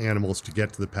pathways for animals to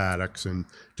get to the paddocks and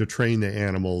to train the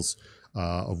animals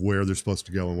of where they're supposed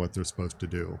to go and what they're supposed to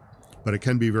do. But it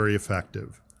can be very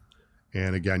effective.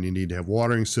 And again, you need to have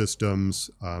watering systems.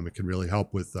 It can really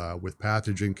help with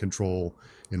pathogen control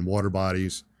in water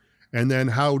bodies. And then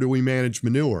how do we manage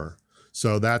manure?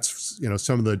 So that's,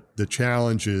 some of the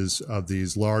challenges of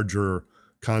these larger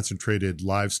concentrated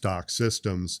livestock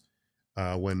systems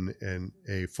when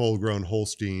a full-grown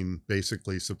Holstein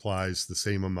basically supplies the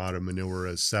same amount of manure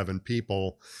as 7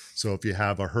 people. So if you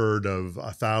have a herd of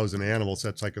 1,000 animals,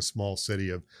 that's like a small city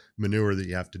of manure that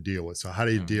you have to deal with. So how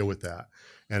do you deal with that?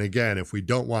 And again, if we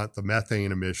don't want the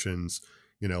methane emissions,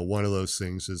 one of those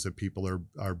things is that people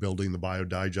are building the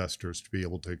biodigesters to be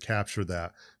able to capture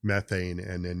that methane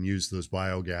and then use those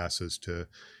biogases to,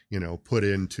 put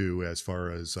into as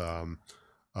far as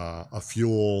a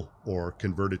fuel or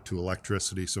convert it to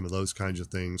electricity, some of those kinds of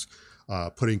things,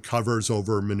 putting covers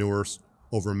over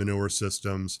manure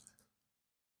systems.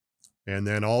 And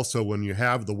then also when you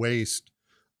have the waste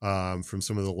from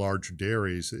some of the larger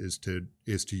dairies is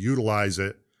to utilize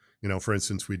it. For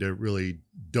instance, we really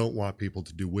don't want people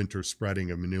to do winter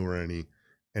spreading of manure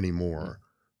anymore.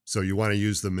 So you want to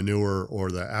use the manure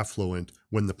or the effluent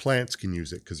when the plants can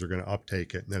use it because they're going to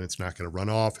uptake it, and then it's not going to run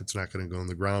off. It's not going to go in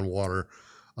the groundwater.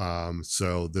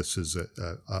 So this is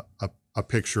a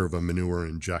picture of a manure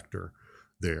injector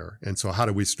there. And so how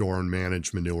do we store and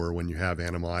manage manure when you have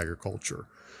animal agriculture?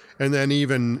 And then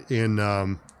even in,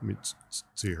 let me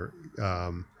see here.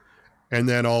 And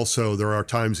then also there are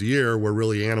times a year where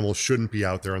really animals shouldn't be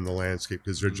out there on the landscape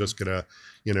because they're just going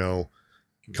to,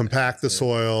 compact the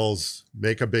soils,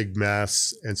 make a big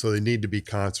mess. And so they need to be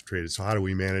concentrated. So how do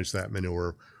we manage that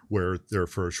manure where they're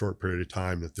for a short period of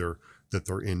time that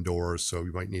they're indoors? So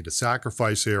you might need a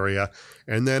sacrifice area.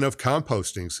 And then of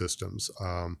composting systems.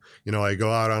 I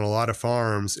go out on a lot of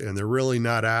farms and they're really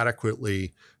not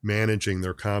adequately managing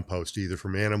their compost, either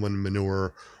from animal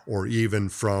manure or even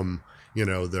from,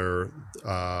 their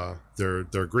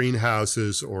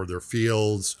greenhouses or their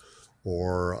fields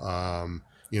or,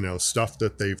 stuff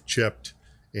that they've chipped.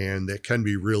 And that can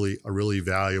be a really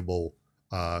valuable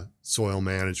soil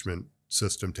management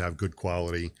system to have good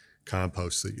quality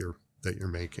compost that you're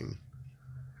making.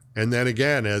 And then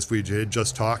again, as we had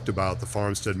just talked about, the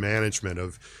farmstead management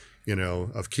of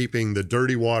keeping the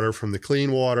dirty water from the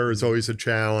clean water is always a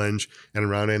challenge. And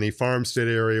around any farmstead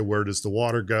area, where does the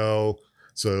water go?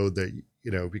 So that,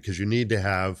 because you need to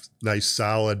have nice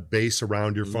solid base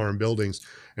around your farm buildings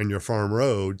and your farm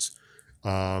roads.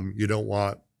 You don't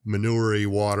want manure-y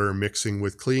water mixing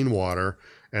with clean water.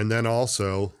 And then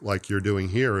also, like you're doing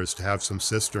here, is to have some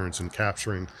cisterns and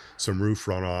capturing some roof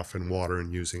runoff and water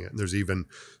and using it. And there's even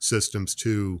systems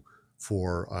too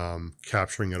for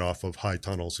capturing it off of high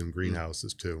tunnels and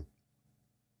greenhouses too.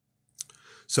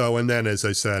 So, and then as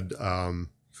I said,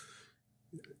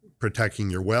 protecting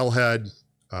your wellhead,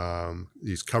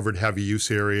 these covered heavy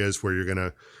use areas where you're going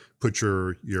to put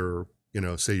your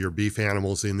say your beef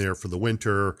animals in there for the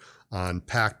winter on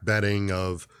packed bedding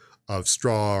of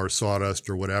straw or sawdust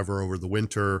or whatever over the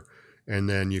winter, and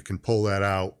then you can pull that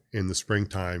out in the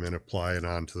springtime and apply it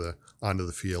onto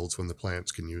the fields when the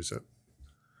plants can use it.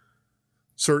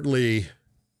 Certainly,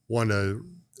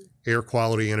 air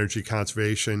quality, energy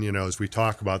conservation. As we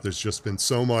talk about, there's just been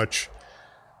so much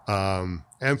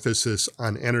emphasis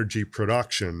on energy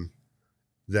production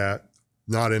that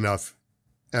not enough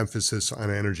emphasis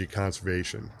on energy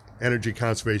conservation. Energy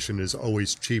conservation is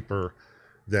always cheaper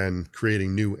than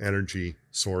creating new energy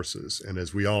sources. And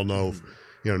as we all know,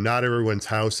 not everyone's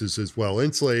house is as well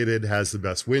insulated, has the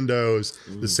best windows.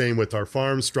 The same with our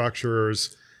farm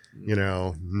structures,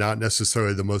 not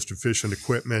necessarily the most efficient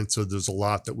equipment. So there's a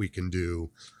lot that we can do.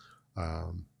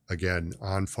 Again,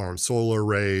 on-farm solar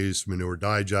arrays, manure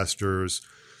digesters,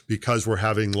 because we're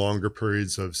having longer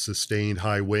periods of sustained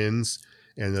high winds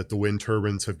and that the wind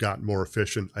turbines have gotten more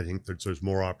efficient. I think there's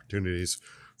more opportunities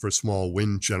for small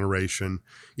wind generation.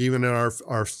 Even in our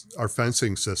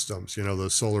fencing systems,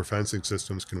 those solar fencing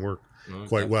systems can work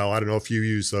quite well. I don't know if you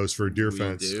use those for deer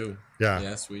fence. We do. Yeah.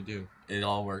 Yes, we do. It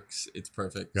all works. It's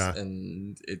perfect. Yeah.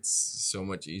 And it's so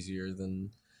much easier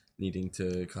than needing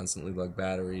to constantly lug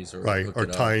batteries or right, or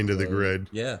tie into the grid.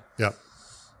 Yeah. Yep.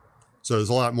 So there's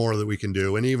a lot more that we can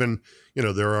do. And even,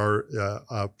 there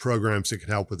are programs that can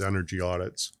help with energy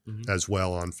audits as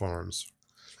well on farms.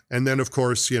 And then, of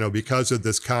course, because of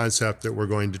this concept that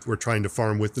we're trying to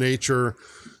farm with nature,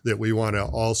 that we want to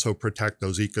also protect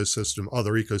those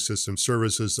other ecosystem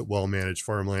services that well-managed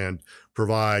farmland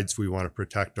provides. We want to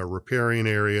protect our riparian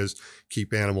areas,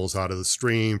 keep animals out of the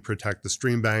stream, protect the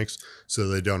stream banks so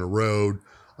they don't erode.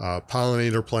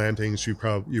 Pollinator plantings, you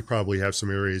probably have some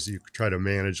areas you could try to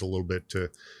manage a little bit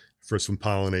for some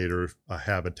pollinator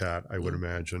habitat, I would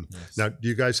imagine. Yes. Now, do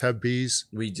you guys have bees?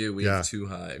 We do. We have 2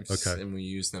 hives, okay, and we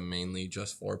use them mainly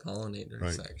just for pollinators,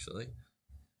 right, actually.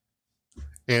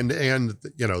 And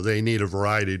they need a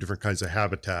variety of different kinds of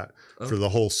habitat for the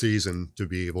whole season to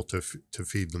be able to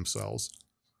feed themselves.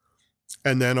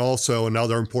 And then also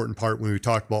another important part when we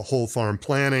talk about whole farm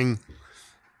planning,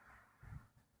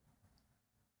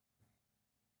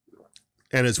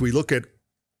 and as we look at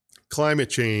climate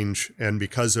change, and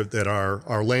because of that,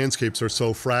 our landscapes are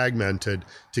so fragmented,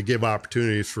 to give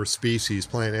opportunities for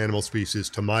plant animal species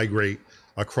to migrate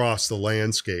across the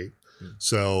landscape.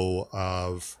 So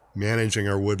of managing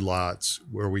our woodlots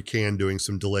where we can, doing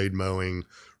some delayed mowing,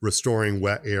 restoring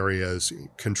wet areas,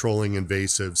 controlling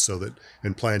invasives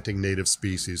and planting native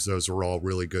species. Those are all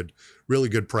really good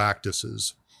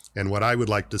practices. And what I would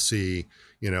like to see,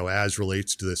 as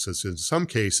relates to this, is in some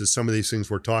cases, some of these things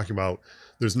we're talking about,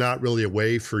 there's not really a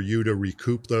way for you to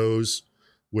recoup those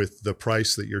with the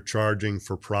price that you're charging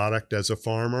for product as a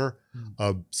farmer,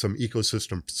 of some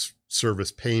ecosystem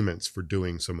service payments for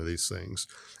doing some of these things.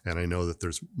 And I know that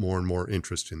there's more and more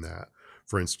interest in that.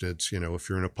 For instance, if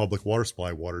you're in a public water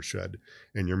supply watershed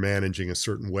and you're managing a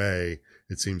certain way,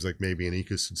 it seems like maybe an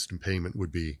ecosystem payment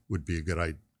would be a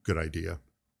good idea.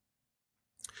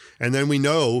 And then we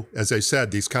know, as I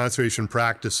said, these conservation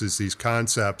practices, these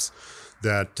concepts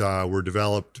that were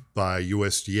developed by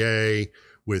USDA,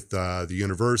 with the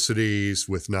universities,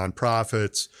 with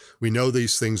nonprofits. We know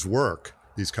these things work,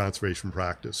 these conservation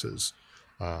practices.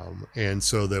 And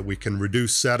so that we can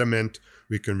reduce sediment,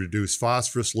 we can reduce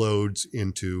phosphorus loads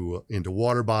into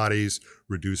water bodies,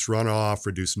 reduce runoff,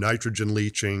 reduce nitrogen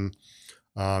leaching,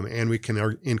 and we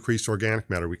can increase organic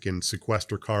matter. We can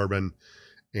sequester carbon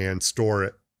and store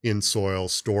it in soil,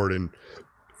 store it in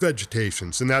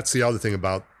vegetations. And that's the other thing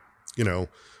about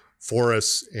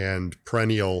forests and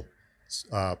perennial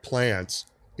plants,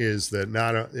 is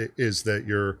that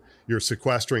you're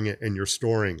sequestering it and you're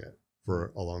storing it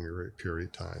for a longer period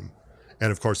of time.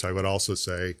 And of course, I would also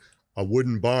say a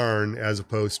wooden barn as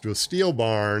opposed to a steel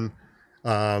barn,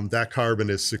 that carbon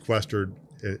is sequestered,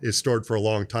 is stored for a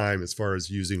long time as far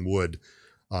as using wood,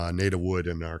 native wood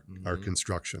in our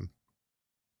construction.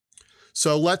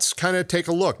 So let's kind of take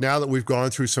a look, now that we've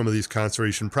gone through some of these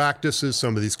conservation practices,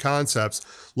 some of these concepts.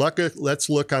 Let's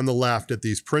look on the left at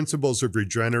these principles of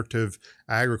regenerative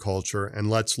agriculture, and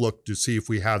let's look to see if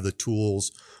we have the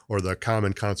tools or the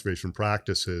common conservation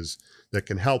practices that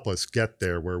can help us get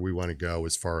there where we want to go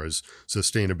as far as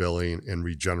sustainability and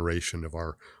regeneration of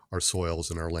our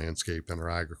soils and our landscape and our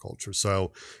agriculture.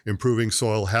 So improving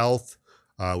soil health,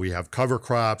 we have cover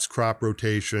crops, crop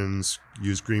rotations,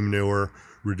 use green manure,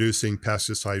 reducing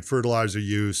pesticide fertilizer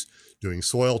use, doing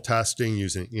soil testing,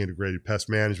 using integrated pest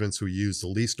management so we use the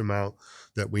least amount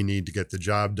that we need to get the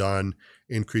job done,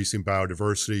 increasing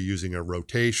biodiversity using our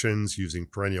rotations, using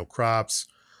perennial crops,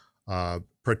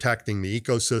 protecting the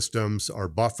ecosystems, our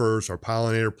buffers, our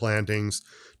pollinator plantings,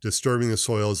 disturbing the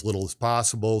soil as little as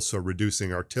possible, so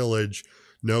reducing our tillage,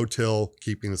 no-till,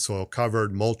 keeping the soil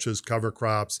covered, mulches, cover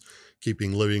crops,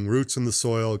 keeping living roots in the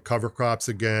soil, cover crops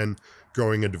again,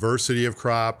 growing a diversity of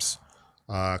crops,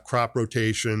 crop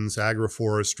rotations,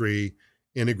 agroforestry,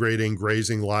 integrating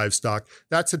grazing livestock.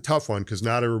 That's a tough one because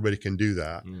not everybody can do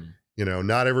that.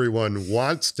 Not everyone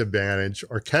wants to manage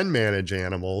or can manage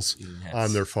animals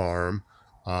on their farm.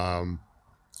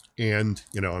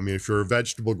 If you're a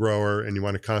vegetable grower and you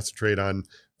want to concentrate on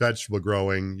vegetable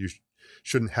growing, you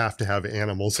shouldn't have to have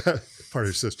animals as part of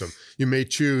your system. You may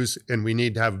choose, and we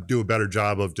need to do a better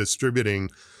job of distributing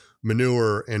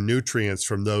manure and nutrients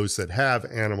from those that have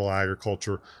animal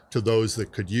agriculture to those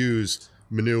that could use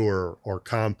manure or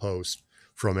compost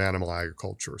from animal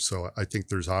agriculture. So I think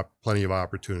there's plenty of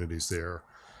opportunities there.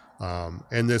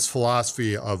 And this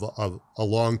philosophy of a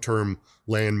long-term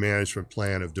land management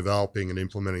plan of developing and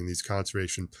implementing these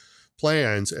conservation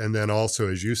plans, and then also,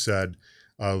 as you said,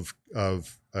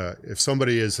 if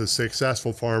somebody is a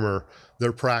successful farmer,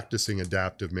 they're practicing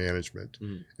adaptive management.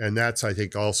 And that's, I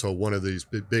think, also one of these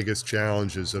biggest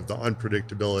challenges of the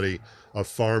unpredictability of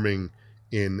farming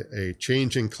in a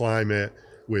changing climate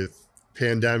with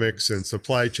pandemics and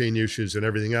supply chain issues and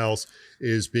everything else,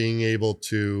 is being able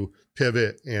to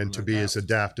pivot and to No be doubt. as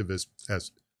adaptive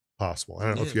as possible. I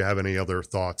don't know if you have any other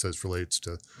thoughts as relates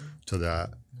to that.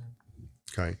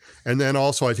 Okay. And then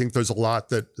also, I think there's a lot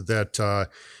that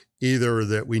either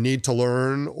that we need to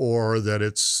learn, or that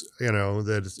it's,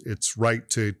 that it's right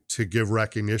to give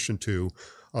recognition to,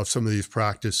 of some of these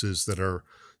practices that are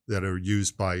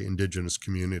used by indigenous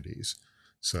communities.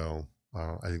 So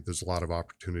I think there's a lot of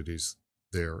opportunities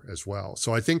there as well.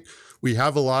 So I think we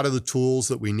have a lot of the tools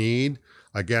that we need.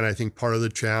 Again, I think part of the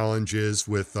challenge is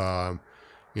with,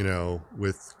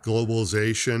 with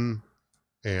globalization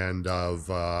and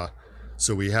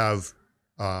so we have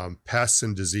pests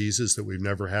and diseases that we've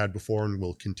never had before and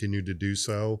will continue to do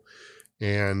so.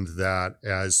 And that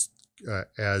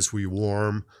as we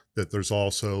warm, that there's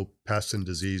also pests and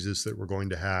diseases that we're going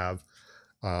to have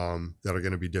that are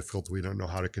going to be difficult. We don't know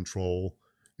how to control.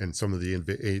 And some of the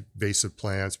invasive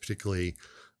plants, particularly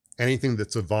anything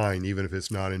that's a vine, even if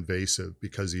it's not invasive,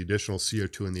 because the additional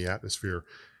CO2 in the atmosphere,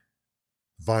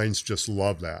 vines just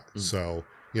love that. So,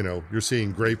 you're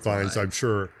seeing grapevines, I'm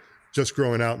sure, just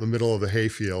growing out in the middle of the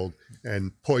hayfield,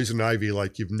 and poison ivy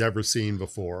like you've never seen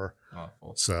before.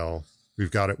 Awful. So we've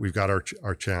got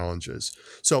our challenges.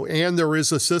 So, and there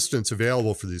is assistance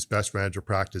available for these best management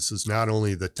practices, not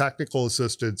only the technical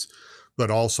assistance, but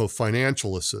also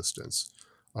financial assistance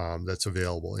that's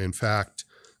available. In fact,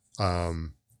 USDA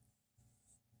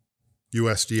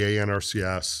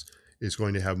NRCS is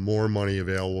going to have more money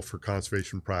available for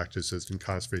conservation practices and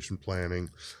conservation planning.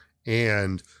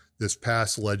 And this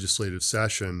past legislative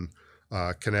session,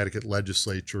 Connecticut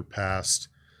legislature passed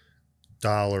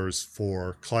dollars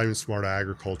for climate smart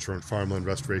agriculture and farmland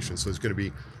restoration. So there's going to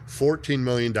be $14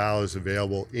 million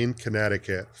available in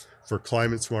Connecticut for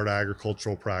climate smart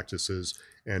agricultural practices,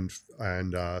 and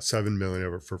 7 million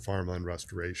of it for farmland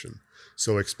restoration.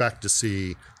 So expect to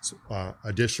see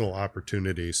additional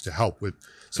opportunities to help with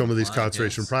some of these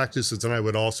conservation practices. And I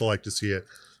would also like to see it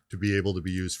to be able to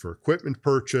be used for equipment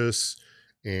purchase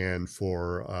and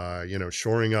for,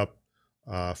 shoring up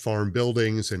farm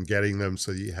buildings and getting them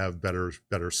so that you have better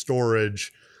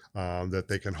storage, that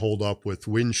they can hold up with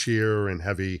wind shear and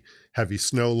heavy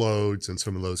snow loads and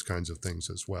some of those kinds of things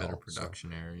as well. Better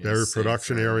production areas. Better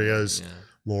production areas,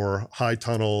 more high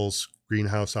tunnels,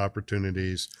 greenhouse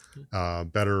opportunities,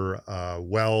 better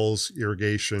wells,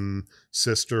 irrigation,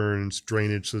 cisterns,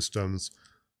 drainage systems,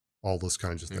 all those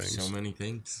kinds of things. There's so many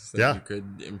things that you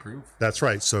could improve. That's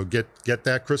right. So get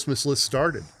that Christmas list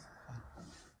started.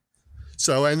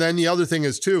 So, and then the other thing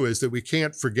is that we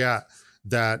can't forget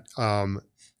that,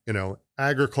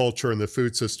 agriculture and the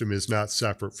food system is not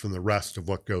separate from the rest of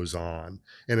what goes on,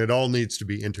 and it all needs to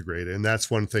be integrated. And that's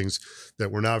one of the things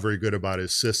that we're not very good about,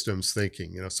 is systems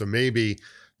thinking. So maybe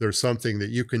there's something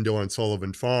that you can do on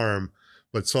Sullivan Farm,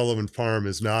 but Sullivan Farm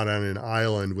is not on an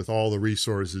island with all the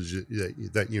resources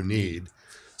that you need.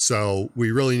 So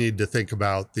we really need to think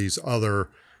about these other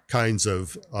kinds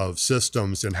of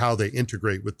systems and how they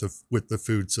integrate with the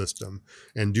food system,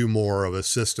 and do more of a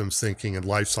systems thinking and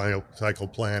life cycle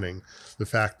planning. The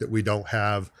fact that we don't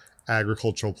have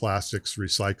agricultural plastics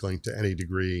recycling to any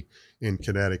degree in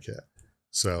Connecticut.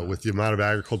 So with the amount of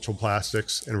agricultural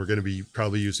plastics, and we're going to be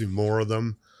probably using more of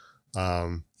them,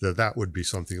 that would be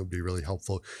something that would be really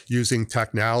helpful. Using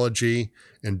technology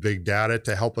and big data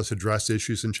to help us address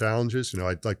issues and challenges.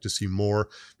 I'd like to see more,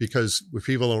 because if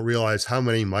people don't realize how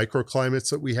many microclimates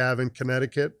that we have in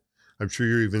Connecticut, I'm sure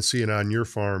you're even seeing on your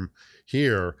farm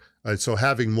here. And so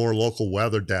having more local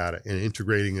weather data and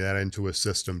integrating that into a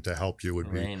system to help you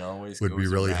would be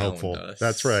really helpful.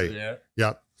 That's right. Yeah.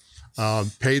 Yep.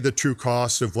 Pay the true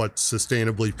cost of what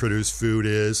sustainably produced food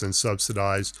is, and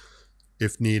subsidize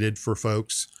if needed for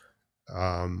folks.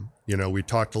 We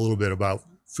talked a little bit about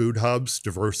food hubs,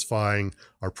 diversifying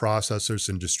our processors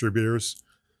and distributors,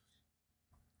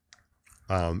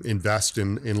 invest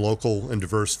in local and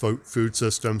diverse food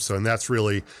systems. So, and that's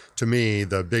really, to me,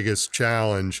 the biggest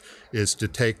challenge, is to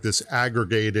take this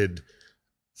aggregated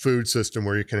food system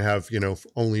where you can have,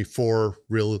 only 4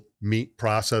 real meat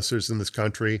processors in this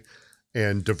country,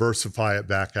 and diversify it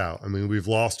back out. I mean, we've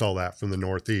lost all that from the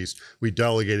Northeast. We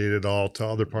delegated it all to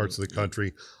other parts of the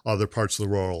country, other parts of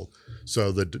the world.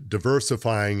 So the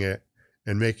diversifying it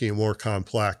and making it more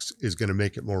complex is going to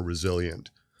make it more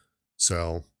resilient.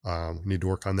 So we need to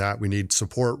work on that. We need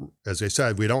support. As I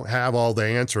said, we don't have all the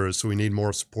answers, so we need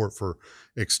more support for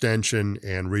extension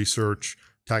and research,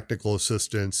 technical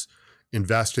assistance,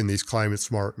 invest in these climate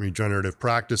smart and regenerative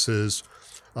practices,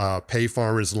 pay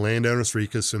farmers and landowners for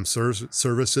ecosystem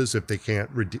services if they can't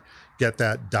get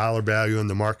that dollar value in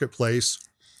the marketplace.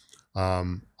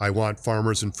 I want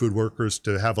farmers and food workers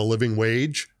to have a living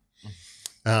wage.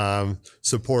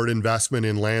 Support investment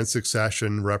in land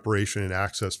succession, reparation, and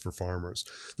access for farmers.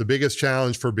 The biggest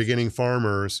challenge for beginning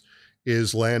farmers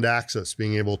is land access,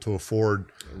 being able to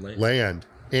afford land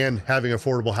and having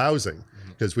affordable housing.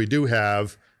 Because we do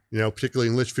have, particularly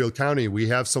in Litchfield County, we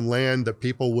have some land that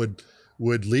people would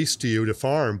lease to you to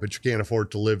farm, but you can't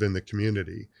afford to live in the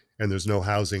community, and there's no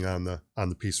housing on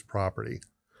the piece of property.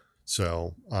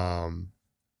 So,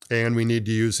 and we need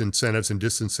to use incentives and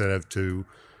disincentive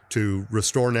to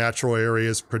restore natural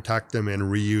areas, protect them, and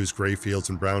reuse gray fields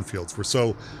and brown fields. We're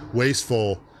so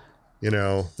wasteful. I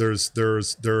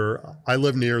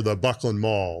live near the Buckland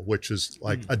Mall, which is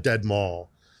like a dead mall.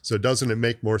 So doesn't it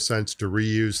make more sense to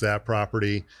reuse that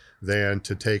property than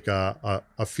to take a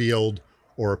field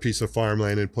or a piece of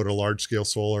farmland and put a large scale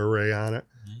solar array on it?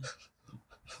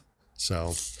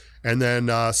 So, and then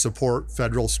support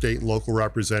federal, state, and local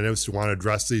representatives who want to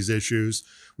address these issues.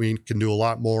 We can do a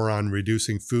lot more on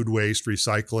reducing food waste,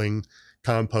 recycling,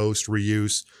 compost,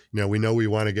 reuse. We know we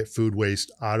want to get food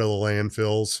waste out of the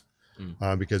landfills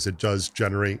because it does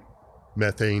generate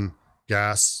methane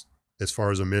gas as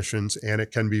far as emissions, and it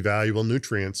can be valuable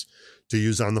nutrients to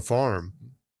use on the farm.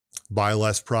 Buy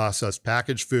less processed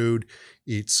packaged food,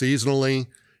 eat seasonally,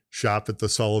 shop at the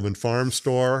Sullivan Farm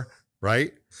Store,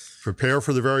 right? Prepare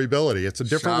for the variability. It's a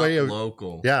different way of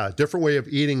local. Yeah, different way of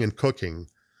eating and cooking.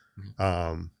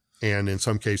 And in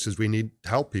some cases, we need to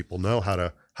help people know how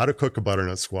to cook a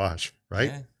butternut squash,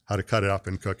 right? Yeah. How to cut it up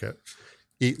and cook it.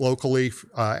 Eat locally.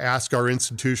 Ask our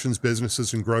institutions,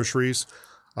 businesses, and groceries.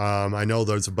 I know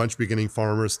there's a bunch of beginning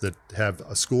farmers that have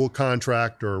a school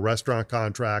contract or a restaurant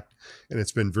contract, and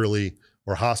it's been really,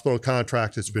 or hospital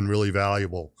contract, it's been really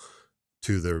valuable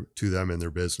to them and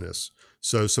their business.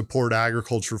 So support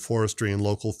agriculture, forestry, and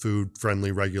local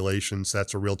food-friendly regulations.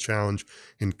 That's a real challenge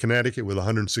in Connecticut with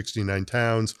 169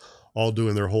 towns, all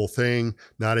doing their whole thing,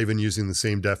 not even using the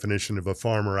same definition of a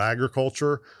farm or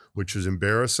agriculture, which is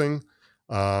embarrassing.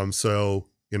 So,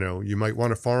 you might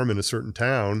want to farm in a certain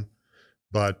town,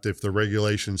 but if the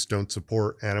regulations don't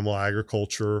support animal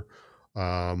agriculture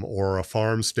or a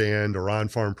farm stand or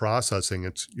on-farm processing,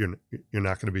 you're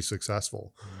not going to be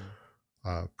successful.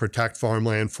 Protect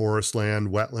farmland, forest land,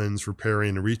 wetlands,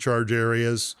 riparian and recharge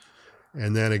areas,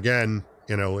 and then again,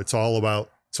 it's all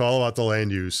about the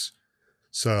land use.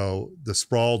 So the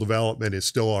sprawl development is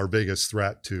still our biggest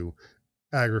threat to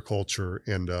agriculture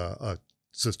and a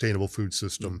sustainable food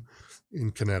system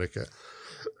in Connecticut.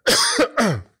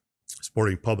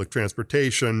 Supporting public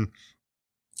transportation,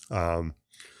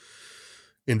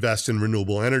 invest in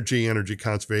renewable energy, energy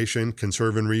conservation,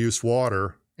 conserve and reuse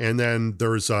water. And then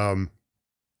there's,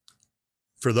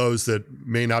 for those that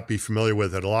may not be familiar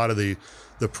with it, a lot of the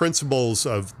principles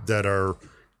that are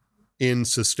in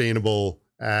sustainable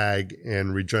ag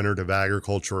and regenerative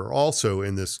agriculture are also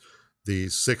in the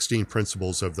 16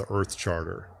 principles of the Earth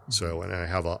Charter. So, and I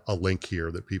have a link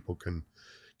here that people can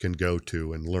go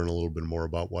to and learn a little bit more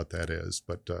about what that is.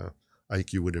 But I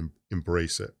think you would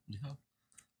embrace it. Yeah.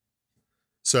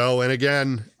 So, and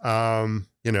again,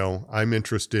 I'm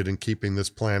interested in keeping this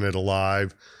planet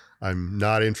alive. I'm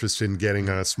not interested in getting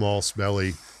on a small,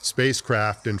 smelly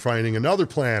spacecraft and finding another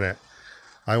planet.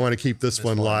 I want to keep this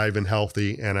one live and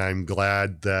healthy, and I'm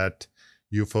glad that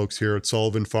you folks here at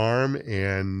Sullivan Farm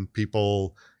and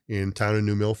people in town of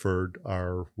New Milford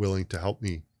are willing to help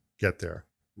me get there.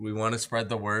 We want to spread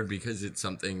the word because it's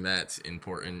something that's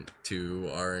important to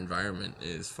our environment,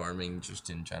 is farming just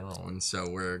in general. And so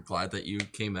we're glad that you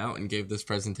came out and gave this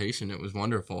presentation. It was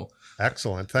wonderful.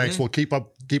 Excellent. Thanks. Yeah. We'll keep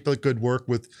up good work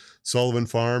with Sullivan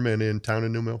Farm and in town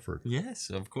of New Milford. Yes,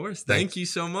 of course. Thank you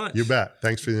so much. You bet.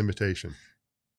 Thanks for the invitation.